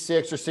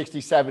 66 or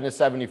 67 to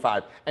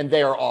 75, and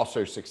they are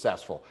also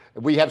successful.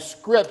 We have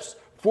scripts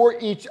for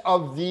each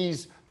of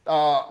these.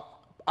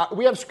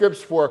 We have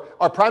scripts for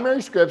our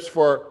primary scripts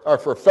are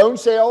for phone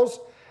sales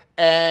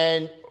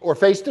or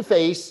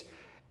face-to-face,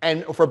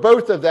 and for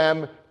both of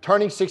them,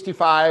 turning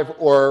 65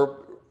 or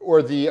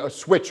the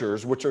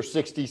switchers, which are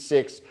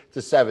 66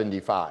 to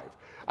 75.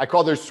 I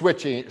call those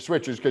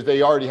switchers because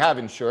they already have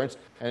insurance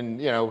and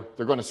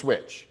they're going to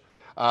switch.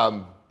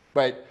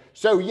 But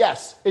so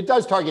yes, it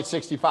does target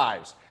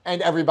 65s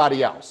and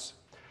everybody else.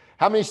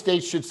 How many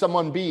states should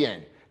someone be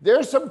in?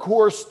 There's some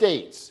core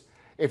states.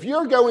 If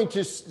you're going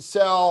to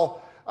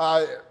sell,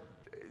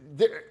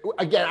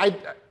 again,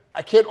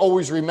 I can't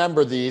always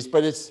remember these,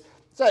 but it's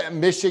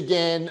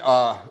Michigan,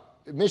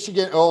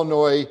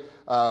 Illinois,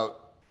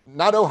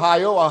 not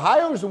Ohio.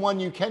 Ohio is the one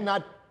you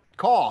cannot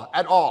call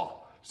at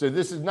all. So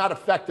this is not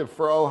effective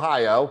for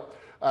Ohio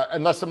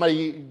unless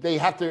they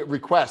have to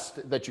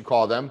request that you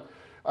call them.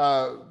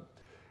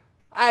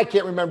 I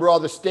can't remember all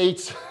the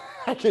states.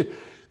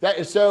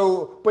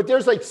 But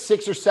there's like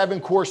 6 or 7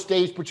 core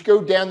states, but you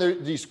go down there,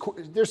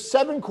 there's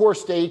 7 core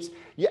states.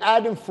 You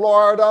add in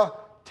Florida,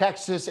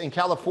 Texas, and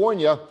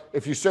California,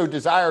 if you so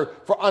desire,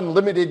 for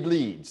unlimited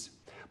leads.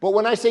 But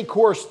when I say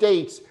core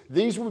states,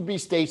 these would be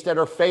states that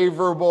are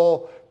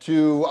favorable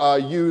to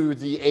you,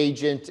 the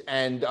agent,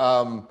 and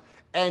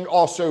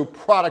also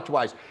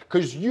product-wise.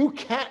 Because you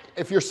can't,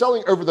 if you're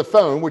selling over the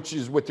phone, which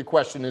is what the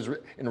question is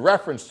in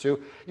reference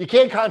to, you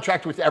can't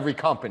contract with every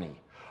company.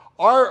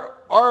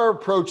 Our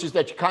approach is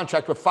that you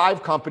contract with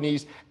 5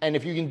 companies, and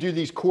if you can do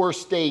these core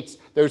states,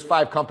 those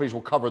 5 companies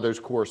will cover those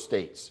core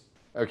states.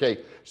 Okay,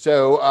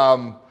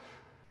 so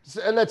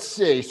let's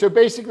see. So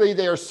basically,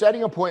 they are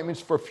setting appointments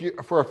for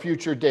a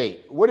future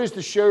date. What is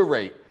the show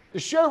rate? The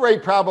show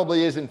rate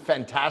probably isn't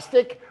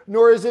fantastic,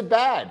 nor is it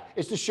bad.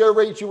 It's the show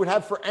rate you would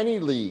have for any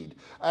lead.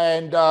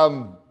 And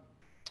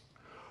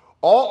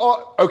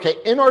okay,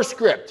 in our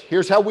script,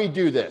 here's how we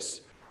do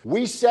this.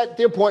 We set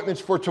the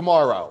appointments for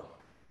tomorrow.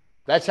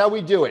 That's how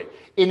we do it.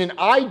 In an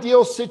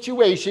ideal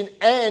situation,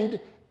 and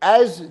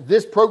as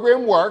this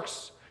program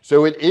works,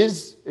 so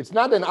it's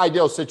not an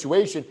ideal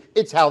situation,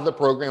 it's how the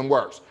program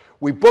works.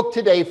 We book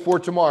today for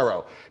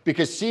tomorrow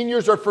because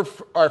seniors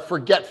are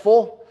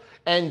forgetful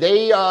and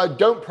they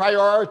don't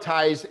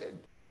prioritize.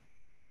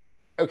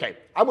 Okay,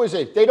 I would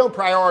say they don't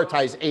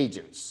prioritize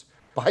agents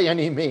by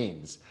any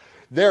means.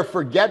 They're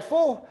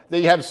forgetful.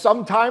 They have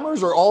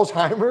sometimers or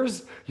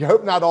Alzheimer's. You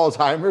hope not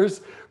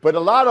Alzheimer's, but a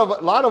lot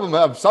of them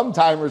have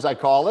sometimers, I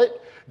call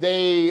it.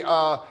 They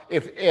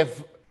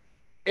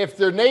if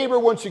their neighbor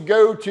wants to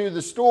go to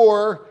the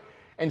store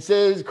and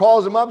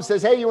calls them up and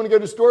says, hey, you want to go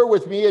to the store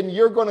with me, and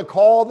you're going to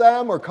call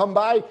them or come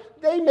by,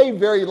 they may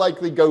very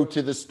likely go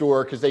to the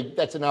store because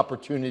that's an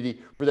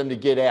opportunity for them to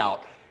get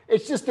out.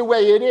 It's just the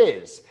way it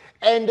is.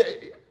 And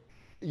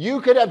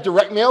you could have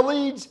direct mail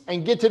leads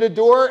and get to the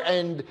door,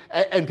 and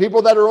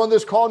people that are on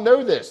this call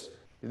know this.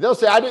 They'll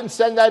say, I didn't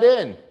send that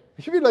in.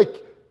 You'd be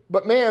like,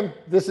 but ma'am,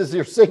 this is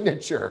your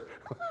signature.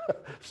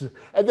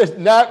 And that's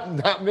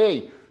not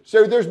me.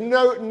 So there's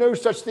no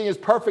such thing as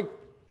perfect,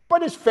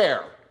 but it's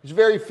fair. It's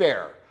very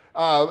fair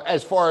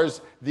as far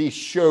as the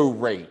show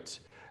rate.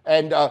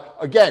 And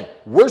again,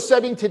 we're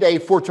setting today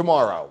for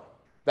tomorrow.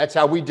 That's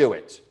how we do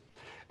it.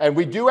 And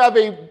we do have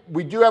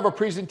a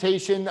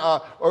presentation,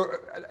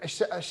 or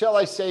shall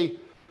I say,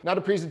 not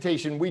a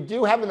presentation. We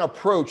do have an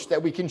approach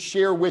that we can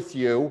share with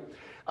you.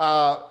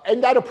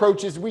 And that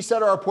approach is we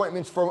set our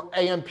appointments for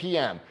AM,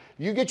 PM.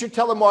 You get your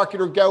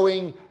telemarketer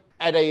going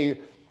at a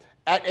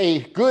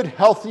good,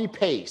 healthy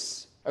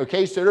pace.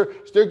 Okay, so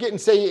they're getting,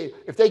 say,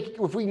 if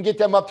we can get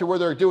them up to where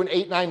they're doing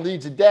 8-9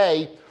 leads a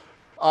day.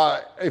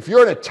 If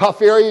you're in a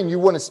tough area and you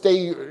want to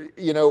stay,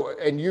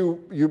 and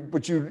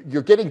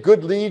you're getting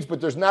good leads, but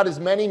there's not as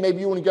many,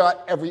 maybe you want to go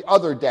out every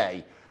other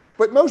day.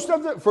 But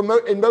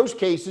in most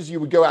cases,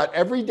 you would go out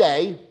every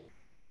day,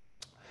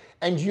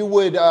 and you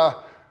would.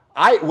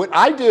 What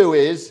I do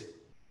is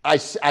I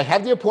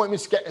have the appointment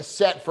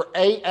set for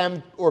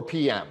AM or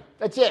PM.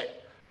 That's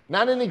it,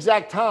 not an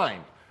exact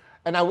time.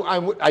 And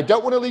I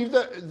don't want to leave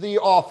the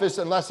office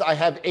unless I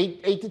have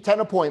 8 to 10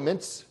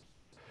 appointments.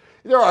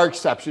 There are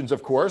exceptions,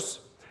 of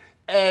course.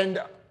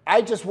 And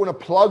I just want to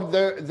plug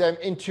them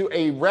into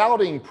a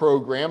routing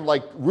program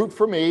like Route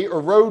for Me or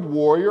Road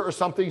Warrior or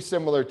something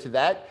similar to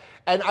that.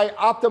 And I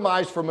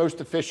optimize for most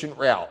efficient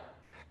route.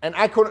 And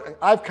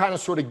I've kind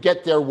of sort of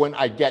get there when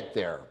I get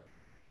there.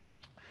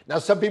 Now,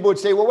 some people would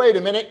say, well, wait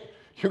a minute,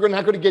 you're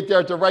not going to get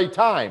there at the right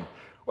time.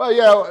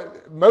 Well,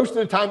 most of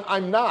the time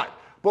I'm not.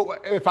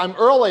 But if I'm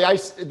early,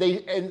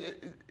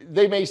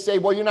 they may say,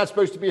 well, you're not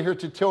supposed to be here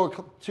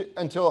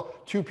until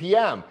 2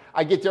 p.m.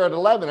 I get there at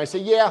 11. I say,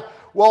 yeah,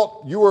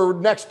 well, you were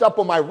next up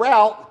on my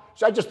route,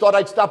 so I just thought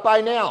I'd stop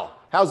by now.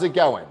 How's it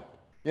going?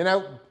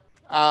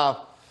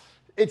 So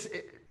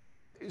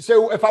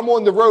if I'm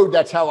on the road,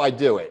 that's how I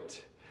do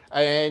it.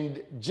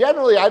 And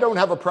generally, I don't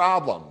have a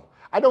problem.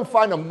 I don't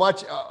find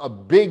a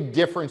big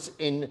difference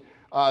in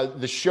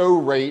the show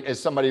rate, as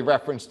somebody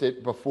referenced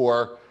it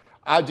before.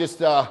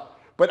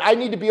 But I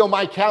need to be on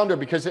my calendar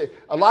because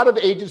a lot of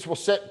agents will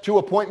set 2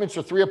 appointments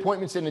or 3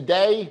 appointments in a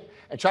day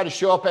and try to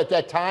show up at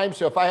that time.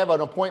 So if I have an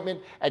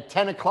appointment at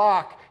 10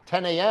 o'clock,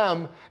 10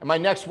 a.m. and my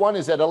next one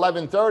is at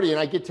 11:30 and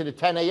I get to the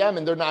 10 a.m.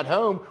 and they're not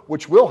home,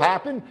 which will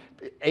happen.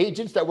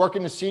 Agents that work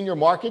in the senior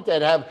market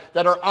that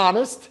are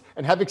honest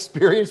and have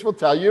experience will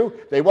tell you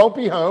they won't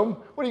be home.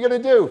 What are you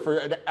going to do for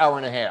an hour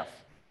and a half?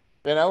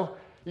 You know,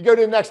 you go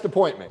to the next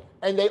appointment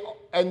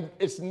and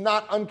it's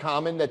not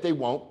uncommon that they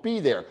won't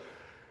be there.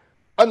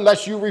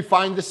 Unless you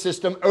refine the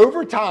system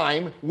over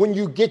time, when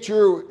you get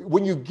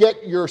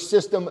your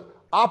system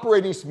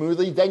operating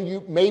smoothly,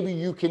 then maybe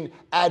you can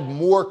add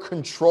more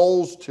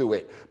controls to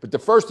it. But the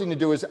first thing to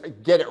do is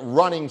get it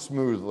running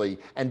smoothly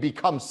and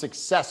become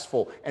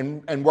successful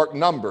and work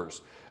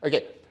numbers.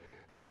 Okay,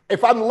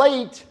 if I'm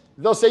late,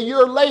 they'll say,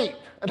 "You're late."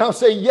 And I'll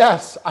say,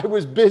 "Yes, I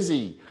was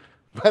busy,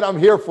 but I'm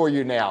here for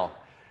you now."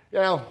 You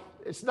know,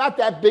 it's not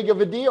that big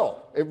of a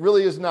deal. It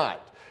really is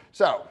not.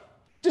 So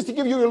just to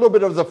give you a little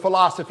bit of the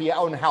philosophy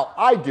on how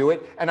I do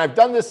it, and I've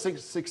done this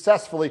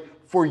successfully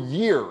for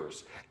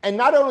years. And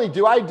not only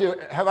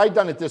have I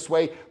done it this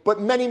way,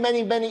 but many,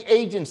 many, many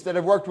agents that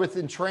I've worked with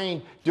and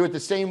trained do it the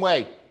same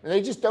way. And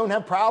they just don't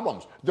have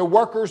problems. The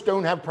workers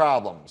don't have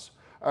problems.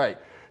 All right.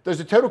 Does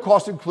the total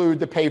cost include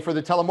the pay for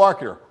the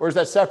telemarketer, or is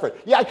that separate?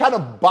 Yeah, I kind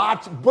of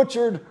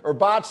butchered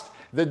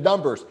the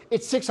numbers.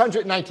 It's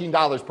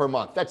 $619 per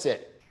month. That's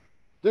it.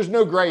 There's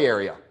no gray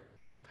area.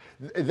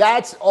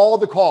 That's all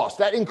the cost.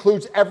 That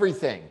includes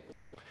everything.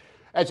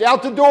 It's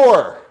out the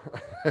door.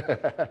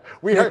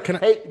 We heard,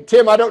 hey,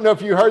 Tim, I don't know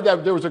if you heard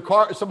that. There was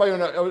somebody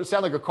it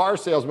sounded like a car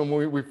salesman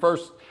when we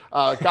first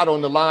got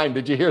on the line.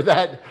 Did you hear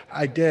that?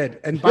 I did.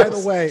 And by the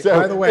way,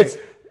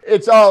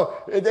 it's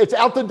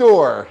out the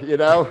door, you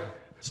know.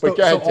 So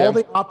all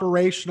the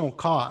operational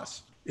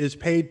cost is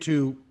paid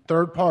to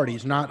third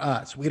parties, not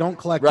us. We don't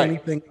collect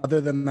anything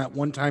other than that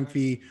one-time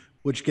fee,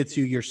 which gets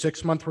you your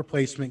 6-month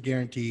replacement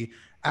guarantee,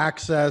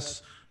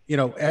 access, you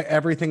know,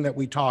 everything that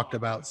we talked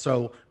about.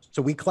 So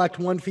we collect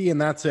one fee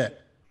and that's it.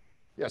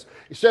 Yes.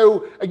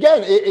 So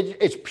again,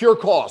 it's pure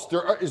cost.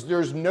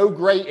 There's no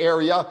gray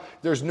area.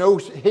 There's no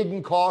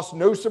hidden costs,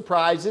 no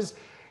surprises.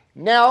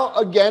 Now,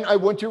 again, I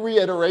want to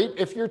reiterate,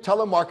 if your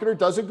telemarketer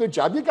does a good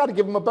job, you got to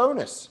give them a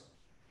bonus.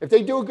 If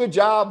they do a good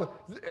job,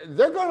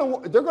 they're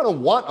going to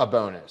want a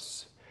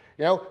bonus.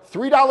 You know,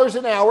 $3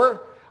 an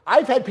hour.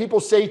 I've had people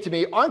say to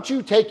me, "Aren't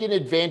you taking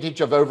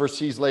advantage of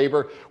overseas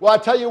labor?" Well, I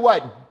tell you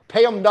what,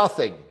 pay them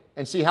nothing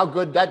and see how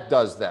good that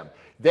does them.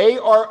 They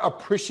are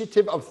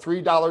appreciative of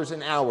 $3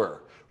 an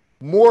hour.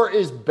 More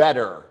is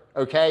better,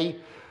 okay?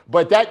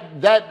 But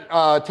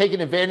that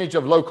taking advantage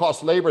of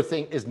low-cost labor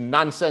thing is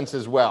nonsense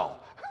as well.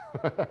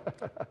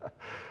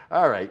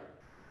 All right,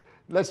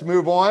 let's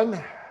move on.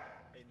 Hey,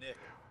 Nick.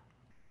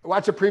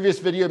 Watch a previous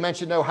video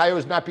mentioned Ohio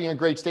as not being a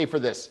great state for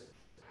this.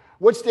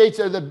 What states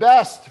are the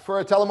best for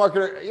a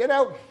telemarketer? You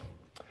know,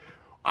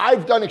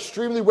 I've done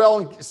extremely well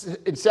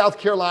in South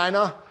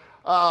Carolina.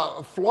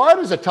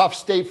 Florida's a tough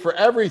state for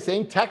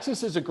everything.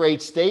 Texas is a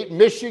great state.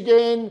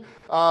 Michigan,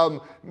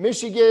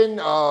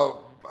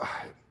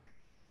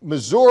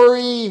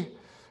 Missouri,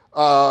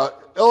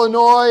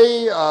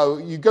 Illinois.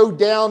 You go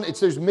down,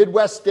 those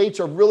Midwest states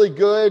are really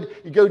good.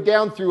 You go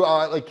down through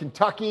like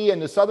Kentucky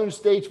and the southern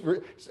states.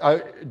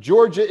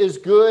 Georgia is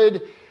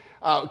good.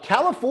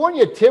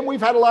 California, Tim,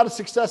 we've had a lot of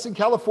success in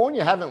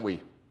California, haven't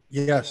we?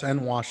 Yes,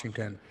 and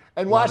Washington.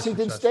 And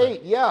Washington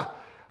State, yeah.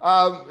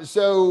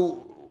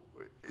 So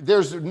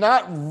there's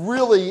not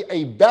really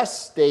a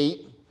best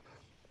state.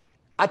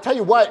 I tell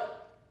you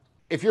what,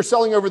 if you're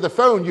selling over the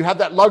phone, you have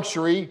that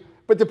luxury,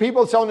 but the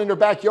people selling in their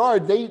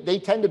backyard, they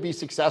tend to be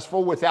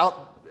successful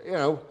without, you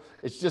know,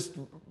 it's just,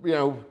 you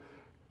know,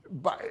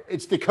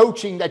 it's the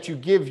coaching that you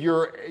give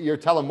your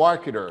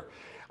telemarketer.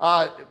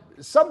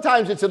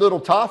 Sometimes it's a little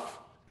tough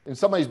in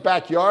somebody's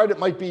backyard. It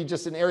might be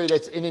just an area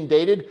that's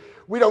inundated.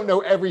 We don't know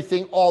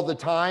everything all the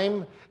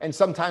time, and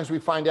sometimes we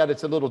find out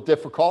it's a little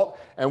difficult,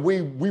 and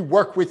we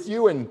work with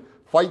you and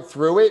fight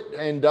through it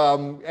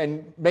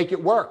and make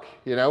it work,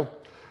 you know.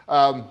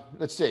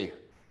 Let's see.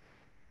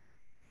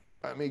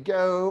 Let me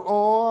go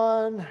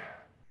on.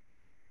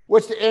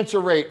 What's the answer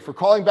rate for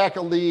calling back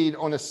a lead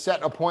on a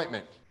set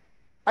appointment?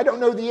 I don't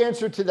know the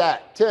answer to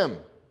that. Tim?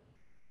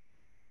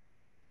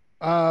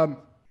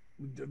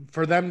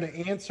 For them to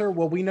answer,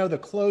 well, we know the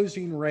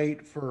closing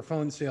rate for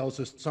phone sales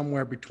is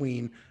somewhere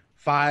between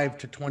 5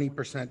 to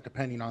 20%,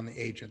 depending on the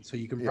agent. So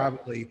you can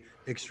probably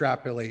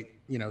extrapolate,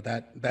 you know,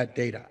 that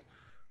data.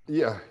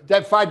 Yeah,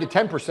 that 5 to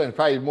 10%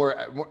 probably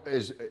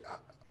is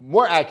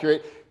more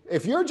accurate.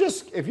 If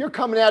you're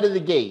coming out of the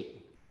gate,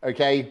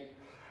 okay,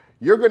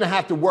 you're going to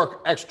have to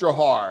work extra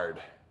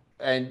hard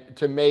and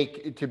to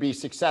be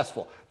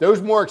successful.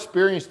 Those more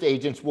experienced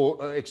agents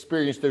will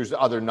experience those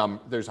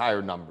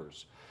higher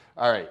numbers.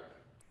 All right.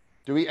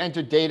 Do we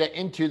enter data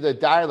into the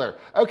dialer?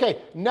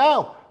 Okay,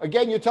 no.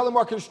 Again, your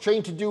telemarketer's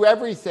trained to do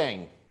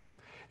everything.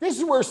 This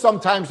is where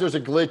sometimes there's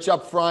a glitch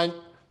up front,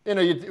 you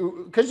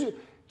know, because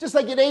just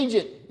like an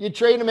agent, you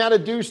train them how to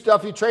do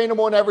stuff, you train them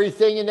on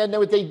everything, and then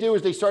what they do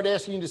is they start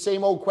asking you the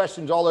same old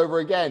questions all over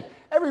again.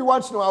 Every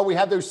once in a while, we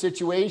have those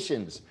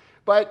situations,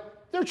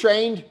 but they're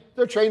trained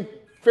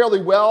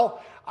fairly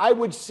well. I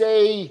would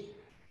say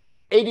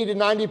 80 to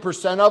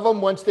 90% of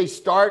them, once they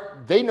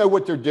start, they know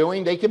what they're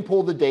doing. They can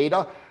pull the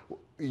data.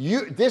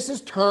 This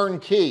is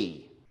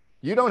turnkey.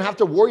 You don't have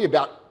to worry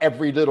about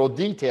every little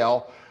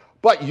detail,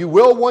 but you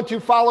will want to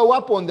follow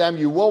up on them.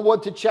 You will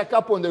want to check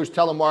up on those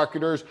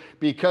telemarketers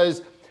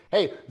because,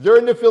 hey, they're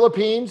in the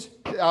Philippines.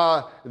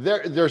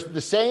 They're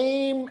the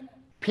same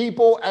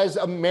people as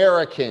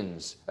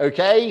Americans,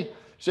 okay?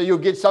 So you'll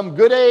get some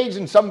good eggs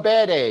and some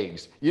bad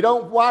eggs. You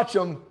don't watch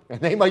them and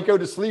they might go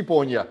to sleep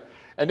on you.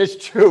 And it's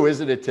true,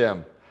 isn't it,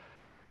 Tim?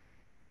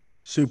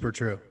 Super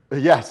true.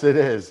 Yes, it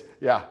is.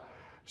 Yeah.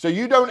 So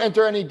you don't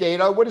enter any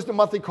data. What is the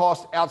monthly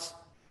cost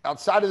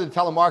outside of the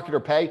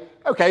telemarketer pay?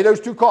 Okay, those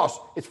two costs.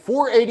 It's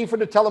 $480 for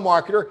the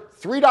telemarketer,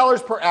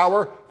 $3 per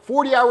hour,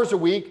 40 hours a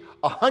week,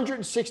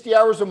 160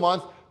 hours a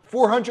month,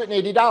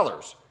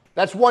 $480.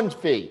 That's one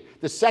fee.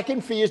 The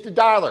second fee is the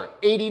dialer,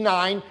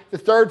 $89. The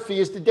third fee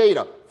is the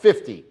data,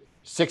 $50,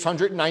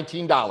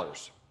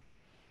 $619.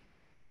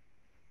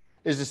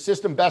 Is the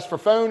system best for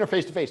phone or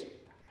face-to-face?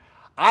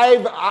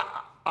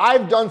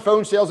 I've done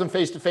phone sales and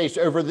face-to-face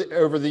over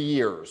the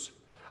years.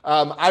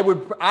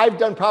 I've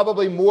done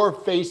probably more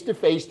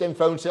face-to-face than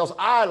phone sales.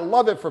 I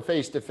love it for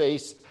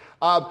face-to-face,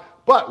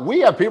 but we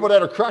have people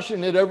that are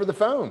crushing it over the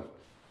phone.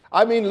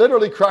 I mean,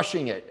 literally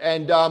crushing it.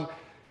 And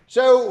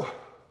so,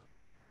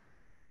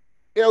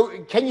 you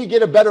know, can you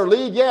get a better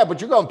lead? Yeah,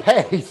 but you're going to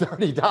pay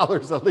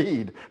 $30 a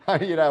lead.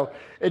 You know,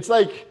 it's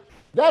like,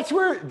 that's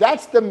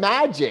the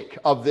magic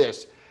of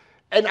this.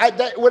 And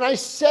when I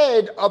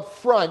said up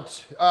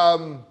front,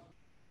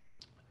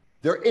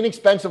 they're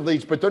inexpensive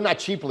leads, but they're not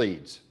cheap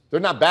leads. They're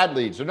not bad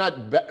leads. They're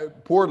not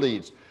poor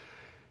leads.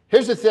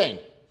 Here's the thing.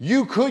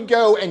 You could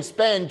go and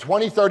spend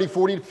 $20, $30,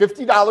 $40,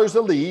 $50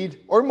 a lead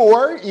or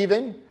more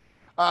even,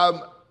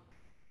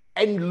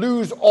 and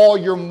lose all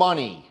your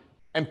money.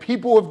 And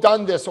people have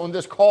done this on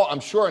this call, I'm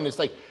sure, and it's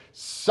like,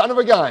 son of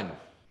a gun.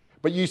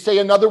 But you say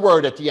another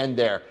word at the end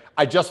there.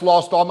 I just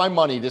lost all my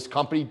money. This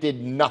company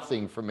did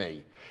nothing for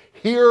me.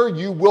 Here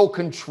you will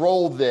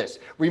control this.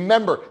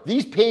 Remember,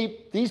 these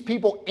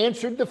people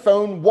answered the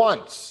phone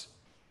once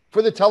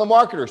for the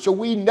telemarketer. So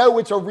we know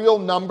it's a real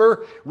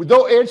number.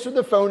 They'll answer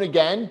the phone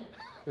again,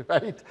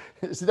 right?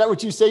 Is that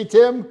what you say,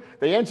 Tim?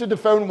 They answered the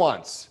phone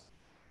once.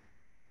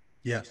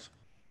 Yes.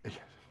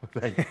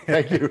 Thank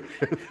you.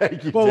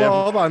 Thank you, well, Tim.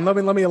 Well, hold on.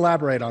 Let me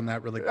elaborate on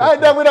that really quickly.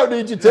 No, we don't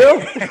need you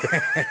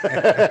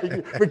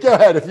to. But go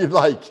ahead if you'd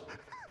like.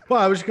 Well,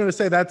 I was just going to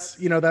say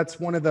that's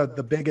one of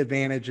the big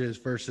advantages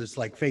versus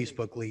like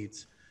Facebook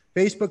leads.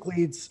 Facebook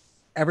leads,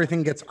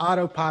 everything gets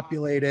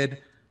auto-populated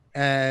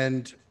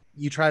and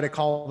you try to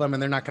call them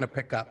and they're not going to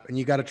pick up. And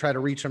you got to try to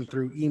reach them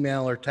through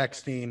email or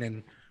texting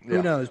and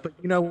who knows. But,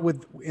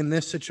 in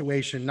this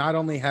situation, not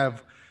only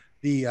have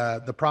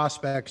the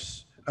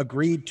prospects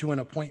agreed to an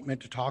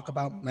appointment to talk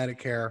about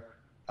Medicare,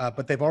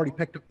 but they've already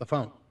picked up the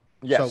phone.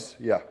 Yes,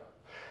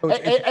 So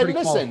and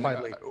listen,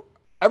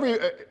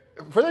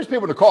 for those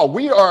people to call,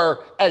 we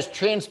are as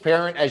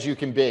transparent as you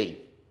can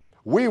be.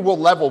 We will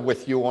level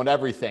with you on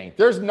everything.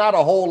 There's not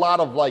a whole lot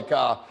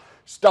of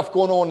stuff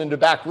going on in the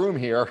back room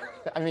here.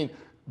 I mean,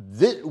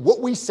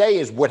 what we say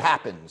is what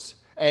happens.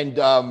 And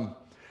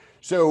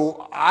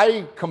so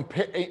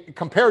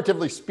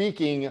comparatively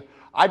speaking,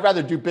 I'd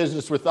rather do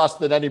business with us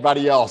than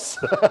anybody else.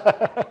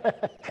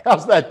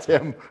 How's that,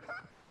 Tim?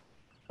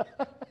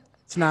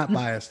 It's not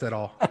biased at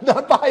all.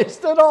 Not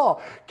biased at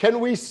all. Can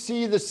we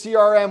see the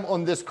CRM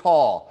on this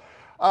call?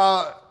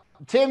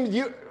 Tim,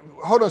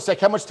 hold on a sec.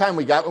 How much time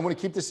we got? I want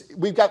to keep this.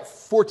 We've got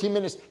 14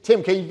 minutes.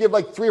 Tim, can you give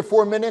like 3 or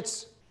 4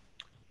 minutes?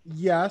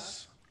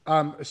 Yes.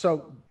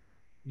 So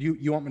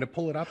you want me to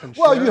pull it up and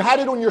share? Well, you had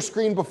it on your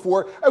screen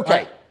before.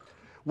 Okay.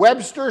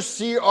 Webster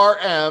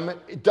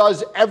CRM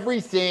does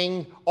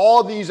everything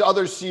all these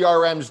other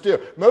CRMs do.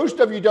 Most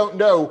of you don't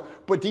know,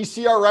 but these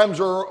CRMs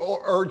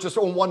are just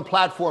on one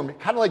platform,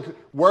 kind of like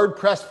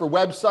WordPress for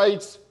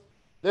websites.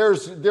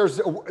 There's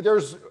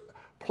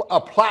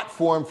a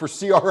platform for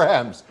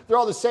CRMs. They're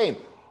all the same.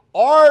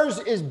 Ours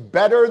is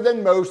better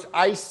than most.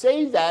 I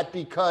say that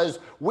because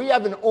we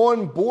have an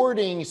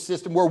onboarding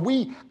system where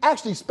we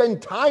actually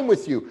spend time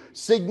with you,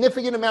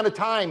 significant amount of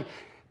time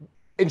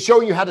in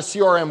showing you how the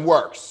CRM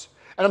works.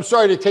 And I'm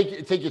sorry to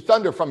take your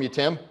thunder from you,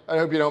 Tim. I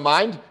hope you don't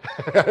mind.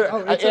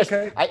 Oh, it's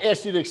okay. I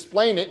asked you to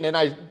explain it, and then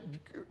I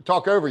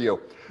talk over you.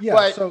 Yeah.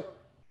 But so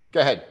go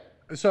ahead.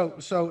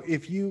 So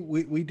if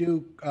we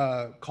do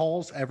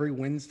calls every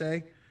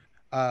Wednesday.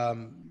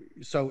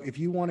 So if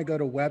you want to go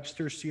to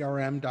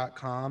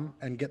webstercrm.com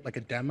and get like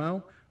a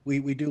demo,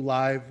 we do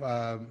live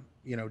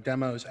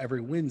demos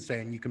every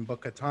Wednesday, and you can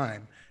book a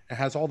time. It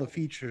has all the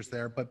features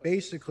there, but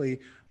basically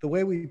the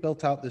way we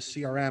built out the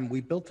CRM, we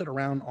built it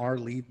around our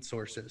lead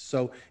sources.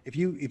 So if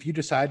you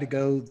decide to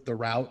go the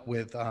route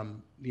with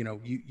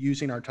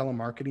using our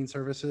telemarketing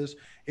services,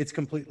 it's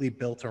completely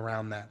built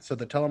around that. So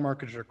the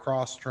telemarketers are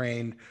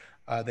cross-trained,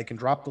 they can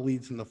drop the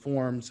leads in the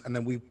forms, and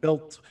then we've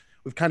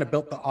kind of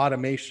built the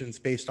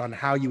automations based on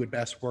how you would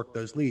best work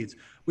those leads.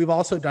 We've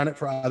also done it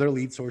for other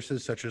lead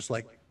sources, such as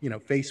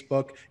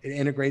Facebook. It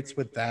integrates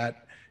with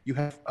that. You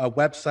have a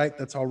website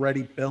that's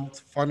already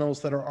built,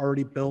 funnels that are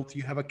already built.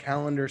 You have a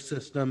calendar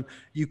system.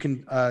 You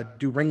can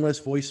do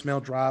ringless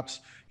voicemail drops.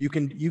 You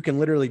can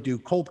literally do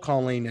cold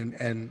calling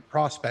and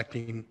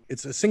prospecting.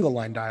 It's a single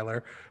line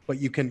dialer, but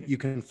you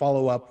can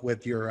follow up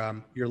with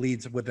your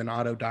leads with an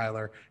auto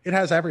dialer. It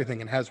has everything.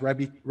 It has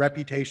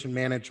reputation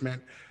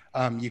management.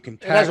 You can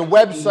It has a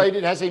website.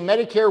 It has a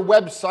Medicare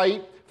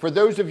website. For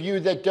those of you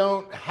that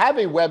don't have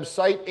a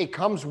website, it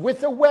comes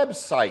with a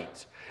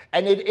website.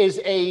 And it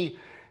is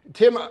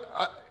Tim,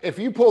 if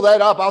you pull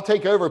that up, I'll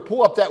take over.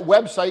 Pull up that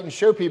website and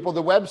show people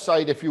the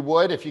website if you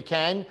would, if you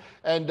can.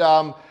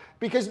 And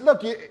because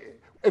look,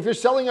 if you're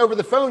selling over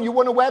the phone, you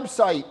want a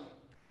website.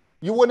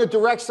 You want to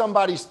direct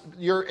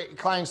your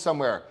client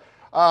somewhere.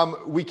 A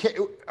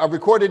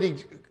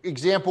recorded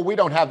example, we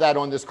don't have that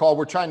on this call.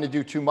 We're trying to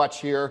do too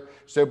much here.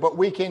 But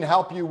we can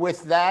help you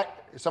with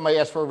that. Somebody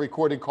asked for a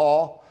recorded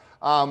call.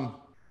 Again,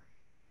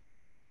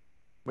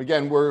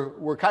 we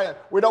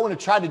don't want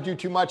to try to do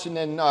too much and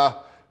then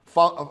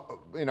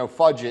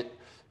fudge it.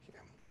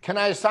 Can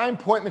I assign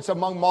appointments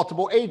among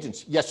multiple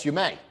agents? Yes, you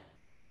may.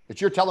 It's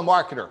your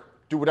telemarketer.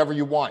 Do whatever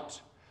you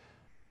want.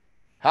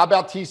 How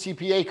about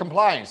TCPA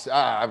compliance?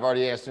 I've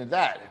already answered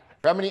that.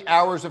 How many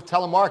hours of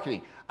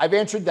telemarketing? I've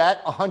answered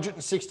that.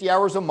 160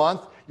 hours a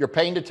month. You're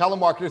paying the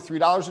telemarketer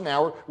 $3 an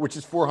hour, which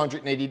is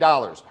 $480.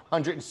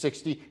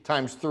 160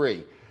 times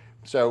 3.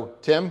 So,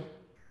 Tim, do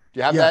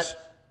you have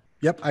that?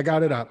 Yep, I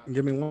got it up.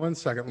 Give me 1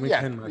 second. Let me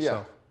pin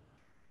myself.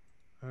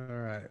 Yeah. All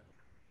right.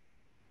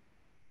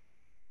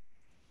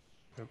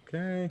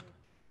 Okay.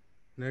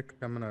 Nick,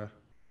 I'm going to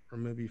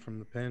remove you from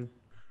the pin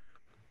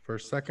for a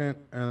second,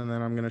 and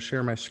then I'm going to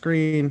share my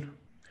screen.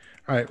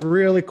 All right,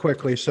 really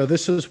quickly. So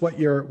this is what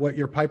your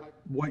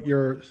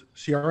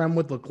CRM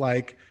would look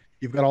like.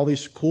 You've got all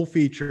these cool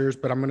features,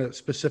 but I'm going to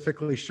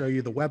specifically show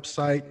you the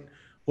website,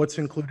 what's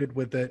included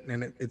with it,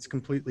 and it's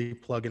completely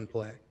plug and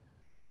play.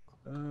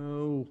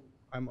 Oh,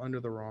 I'm under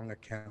the wrong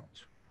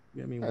account.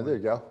 Give me one. There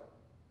you go.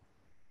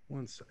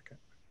 1 second.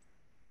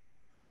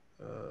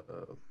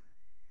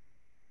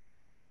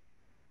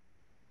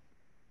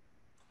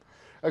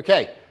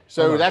 Okay,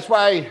 so that's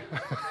why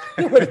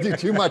I don't want to do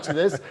too much of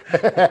this,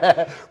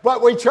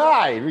 but we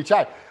tried.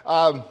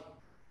 All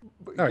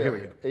right, here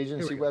we go.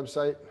 Agency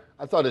website.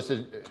 I thought it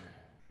said.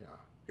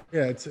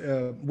 Yeah, it's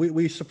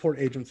we support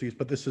agencies,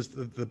 but this is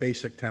the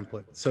basic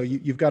template. So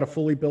you've got a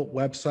fully built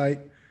website.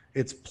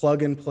 It's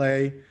plug and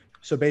play.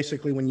 So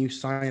basically, when you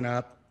sign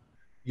up,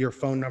 your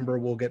phone number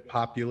will get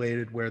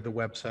populated where the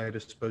website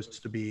is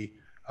supposed to be.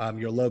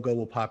 Your logo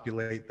will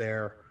populate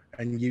there,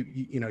 and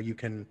you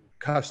can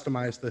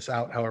customize this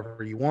out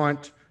however you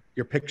want.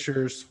 Your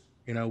pictures,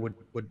 would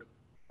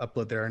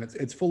upload there, and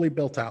it's fully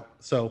built out.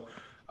 So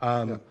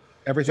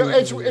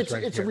everything. So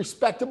it's a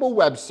respectable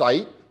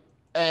website,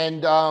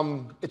 and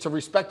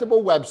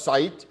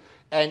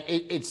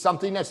it's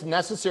something that's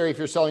necessary if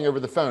you're selling over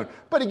the phone.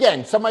 But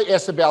again, somebody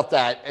asked about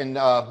that, and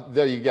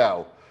there you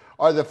go.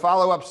 Are the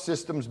follow-up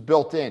systems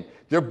built in?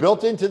 They're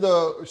built into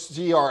the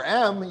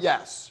CRM.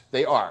 Yes,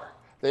 they are.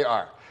 They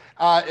are.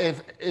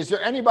 Is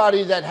there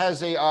anybody that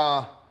has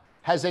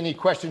any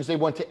questions they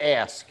want to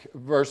ask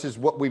versus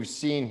what we've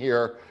seen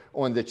here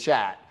on the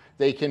chat?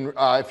 They can,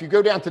 if you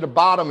go down to the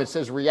bottom, it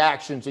says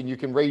reactions, and you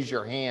can raise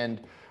your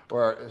hand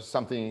or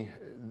something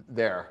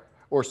there,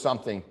 or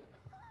something.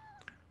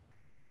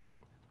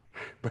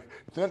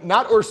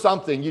 Not or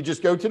something. You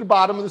just go to the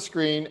bottom of the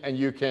screen and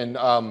you can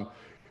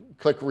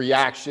click the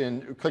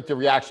reaction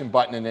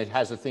button, and it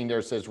has a thing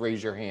there that says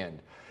raise your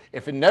hand.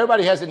 If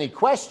nobody has any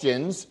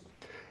questions,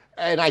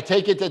 and I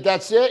take it that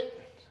that's it,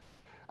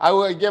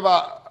 I'll give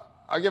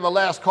a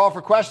last call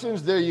for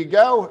questions. There you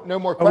go. No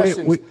more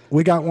questions. Wait,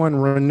 we got one.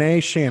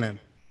 Renee Shannon.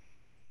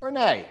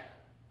 Renee.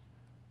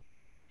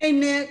 Hey,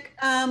 Nick,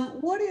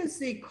 what is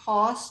the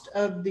cost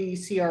of the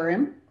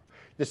CRM?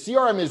 The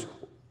CRM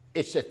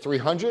it's a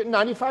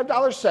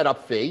 $395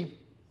 setup fee,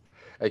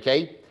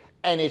 okay?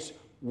 And it's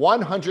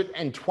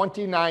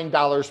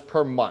 $129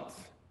 per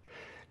month.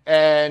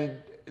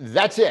 And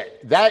that's it.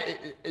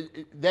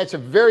 That's a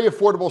very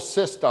affordable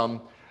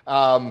system.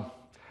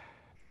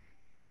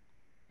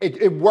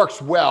 It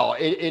works well.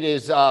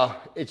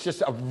 It's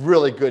just a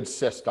really good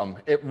system.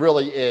 It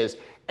really is.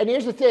 And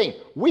here's the thing.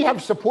 We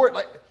have support.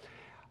 Like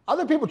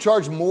other people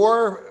charge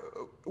more.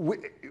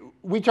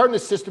 We turn the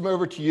system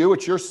over to you.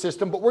 It's your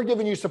system, but we're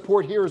giving you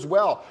support here as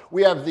well.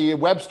 We have the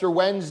Webster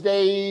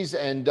Wednesdays,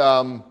 and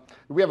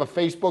we have a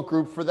Facebook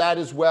group for that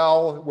as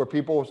well, where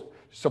people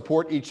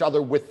support each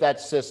other with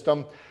that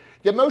system.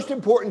 The most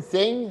important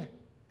thing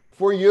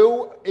for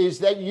you is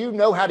that you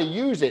know how to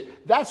use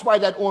it. That's why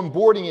that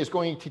onboarding is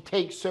going to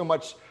take so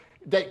much,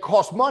 that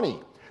costs money,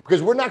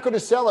 because we're not going to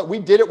sell it. We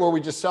did it where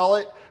we just sell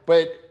it,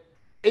 but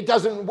it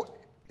doesn't,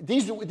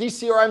 these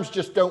CRMs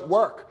just don't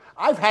work.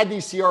 I've had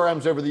these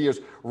CRMs over the years,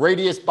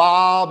 Radius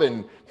Bob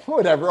and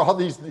whatever, all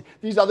these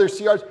other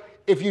CRMs.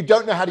 If you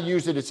don't know how to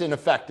use it, it's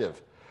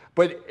ineffective.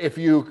 But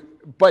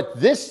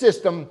this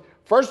system,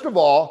 first of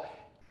all,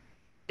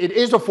 it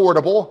is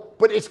affordable,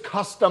 but it's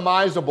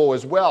customizable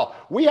as well.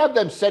 We have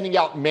them sending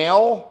out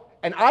mail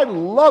And I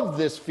love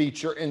this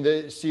feature in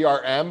the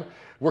CRM.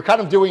 We're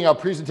kind of doing a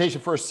presentation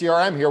for a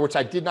CRM here, which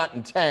I did not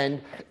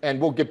intend, and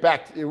we'll get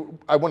back to,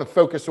 I want to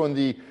focus on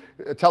the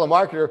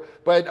telemarketer,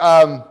 but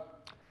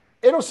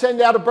it'll send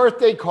out a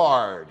birthday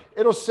card.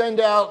 It'll send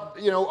out,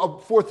 a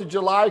 4th of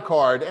July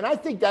card. And I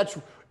think that's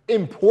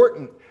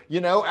important.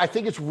 I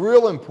think it's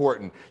real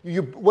important.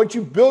 Once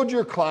you build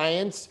your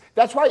clients,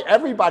 that's why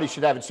everybody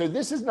should have it. So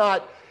this is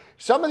not,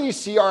 some of these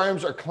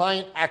CRMs are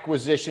client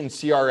acquisition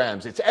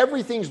CRMs. It's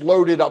everything's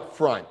loaded up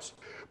front,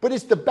 but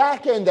it's the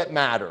back end that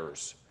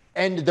matters.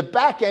 And the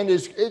back end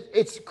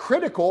it's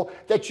critical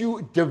that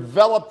you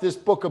develop this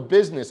book of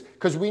business,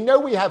 because we know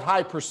we have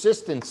high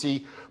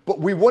persistency, but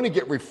we want to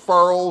get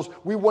referrals.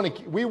 We want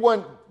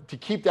to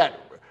keep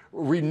that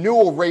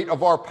renewal rate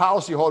of our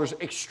policyholders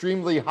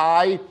extremely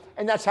high,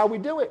 and that's how we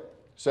do it.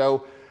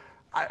 So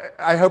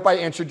I hope I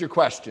answered your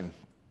question.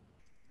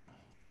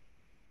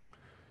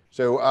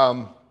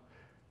 So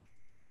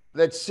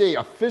let's see,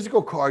 a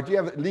physical card. Do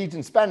you have leads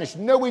in Spanish?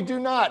 No, we do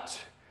not.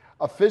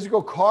 A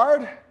physical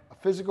card? A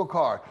physical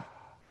card.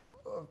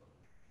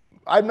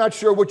 I'm not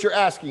sure what you're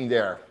asking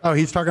there. Oh,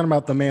 he's talking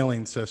about the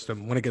mailing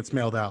system when it gets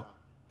mailed out.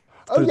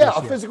 Oh yeah,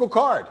 a physical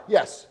card,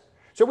 yes.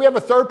 So we have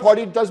a third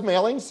party that does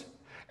mailings,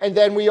 and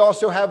then we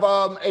also have,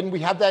 we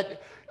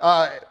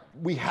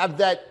have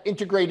that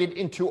integrated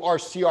into our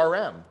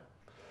CRM.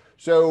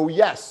 So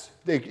yes,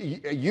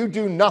 you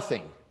do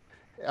nothing,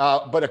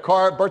 but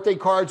birthday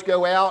cards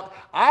go out.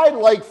 I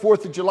like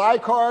 4th of July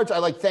cards, I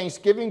like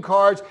Thanksgiving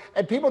cards,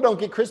 and people don't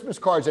get Christmas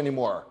cards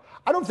anymore.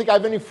 I don't think I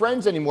have any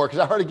friends anymore because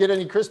I hardly get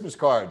any Christmas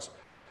cards.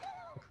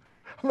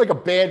 I'm like a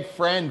bad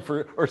friend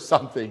or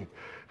something.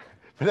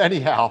 But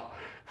anyhow,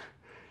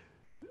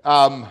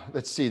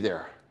 let's see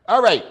there.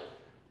 All right,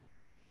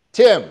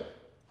 Tim.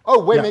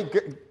 Oh, wait a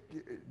minute.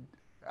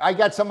 I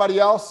got somebody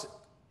else.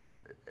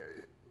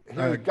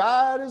 Here,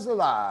 God is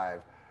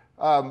alive.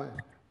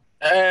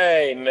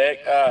 Hey,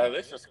 Nick.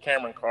 This is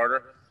Cameron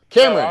Carter.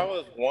 Cameron. So I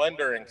was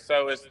wondering,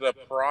 so is the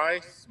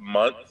price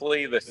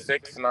monthly, the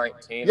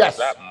 $619? Yes. Is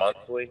that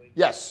monthly?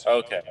 Yes.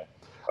 Okay.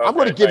 I'm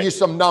going to give you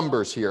some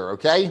numbers here,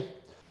 okay?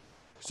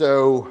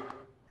 So,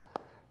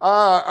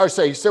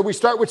 so we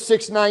start with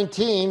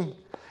 $619.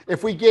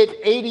 If we get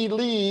 80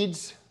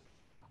 leads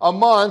a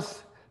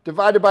month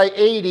divided by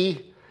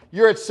 80,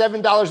 you're at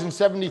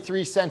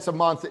 $7.73 a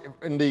month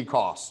in lead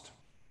cost.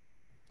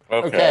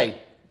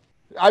 Okay.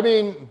 I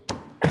mean,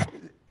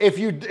 if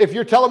your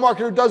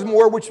telemarketer does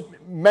more, which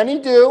many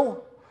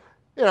do,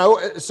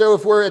 so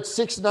if we're at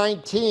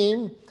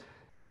 619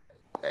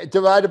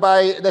 divided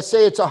by, let's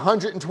say it's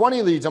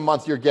 120 leads a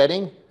month you're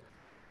getting,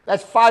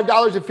 that's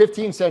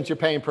 $5.15 you're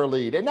paying per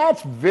lead. And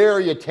that's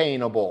very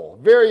attainable,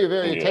 very,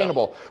 very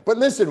attainable. But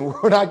listen,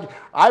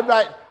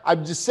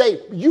 I'm just saying,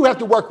 you have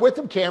to work with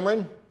them,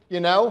 Cameron, You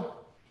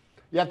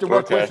have to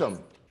work with them.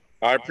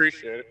 I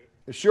appreciate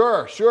it.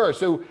 Sure.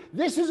 So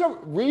this is a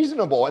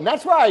reasonable, and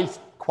that's why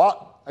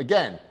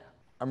again,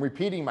 I'm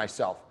repeating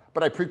myself,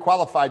 but I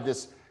pre-qualified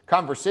this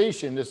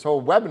conversation, this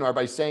whole webinar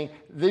by saying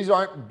these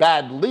aren't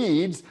bad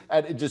leads,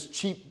 just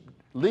cheap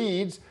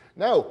leads.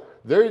 No,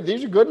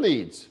 these are good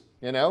leads,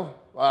 and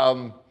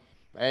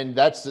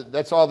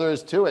that's all there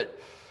is to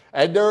it.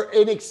 And they're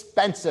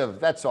inexpensive,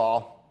 that's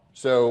all.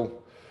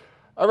 So,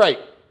 all right.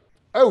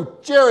 Oh,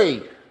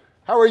 Jerry,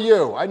 how are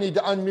you? I need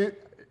to unmute.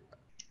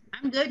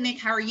 I'm good, Nick.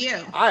 How are you?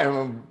 I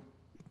am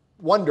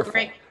wonderful.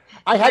 Great.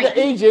 I had an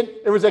agent.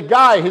 It was a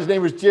guy. His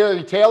name was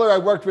Jerry Taylor. I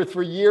worked with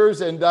for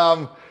years. And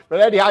but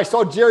anyhow, I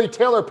saw Jerry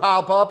Taylor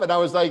pop up, and I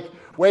was like,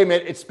 "Wait a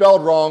minute, it's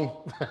spelled wrong."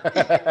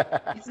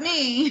 It's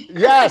me.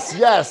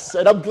 Yes,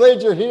 and I'm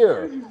glad you're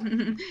here.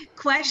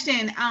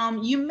 Question.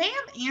 You may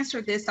have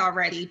answered this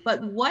already,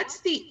 but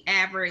what's the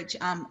average?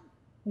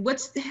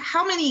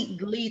 How many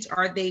leads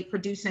are they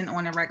producing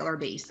on a regular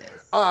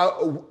basis?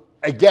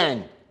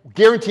 Again,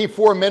 guarantee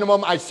 4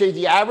 minimum. I'd say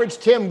the average.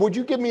 Tim, would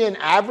you give me an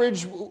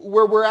average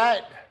where we're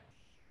at?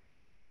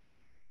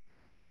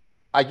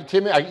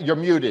 Tim, you're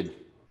muted.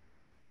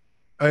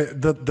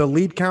 The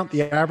lead count,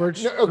 the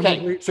average. No,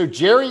 okay, so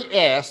Jerry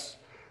asks,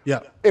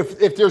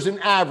 if there's an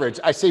average.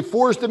 I say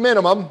 4 is the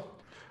minimum.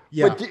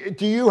 Yeah. But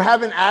do you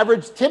have an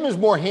average? Tim is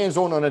more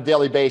hands-on on a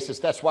daily basis.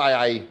 That's why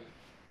I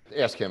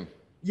ask him.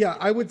 Yeah,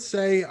 I would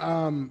say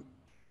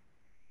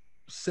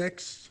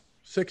 6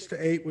 to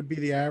 8 would be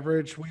the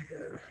average.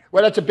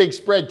 Well, that's a big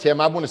spread, Tim.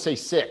 I want to say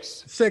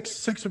 6.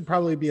 6 would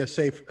probably be a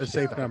safe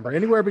number.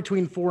 Anywhere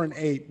between 4 and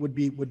 8 would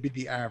be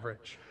the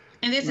average.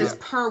 And this is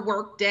per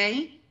work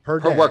day? Per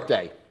work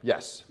day,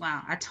 yes.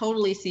 Wow, I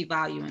totally see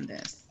value in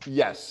this.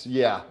 Yes,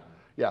 yeah.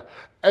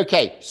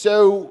 Okay,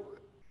 so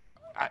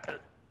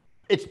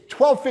it's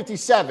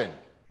 12:57.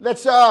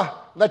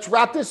 Let's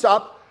wrap this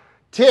up.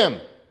 Tim,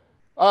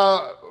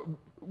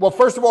 well,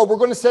 first of all, we're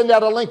going to send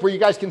out a link where you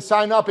guys can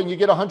sign up and you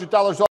get $100 off.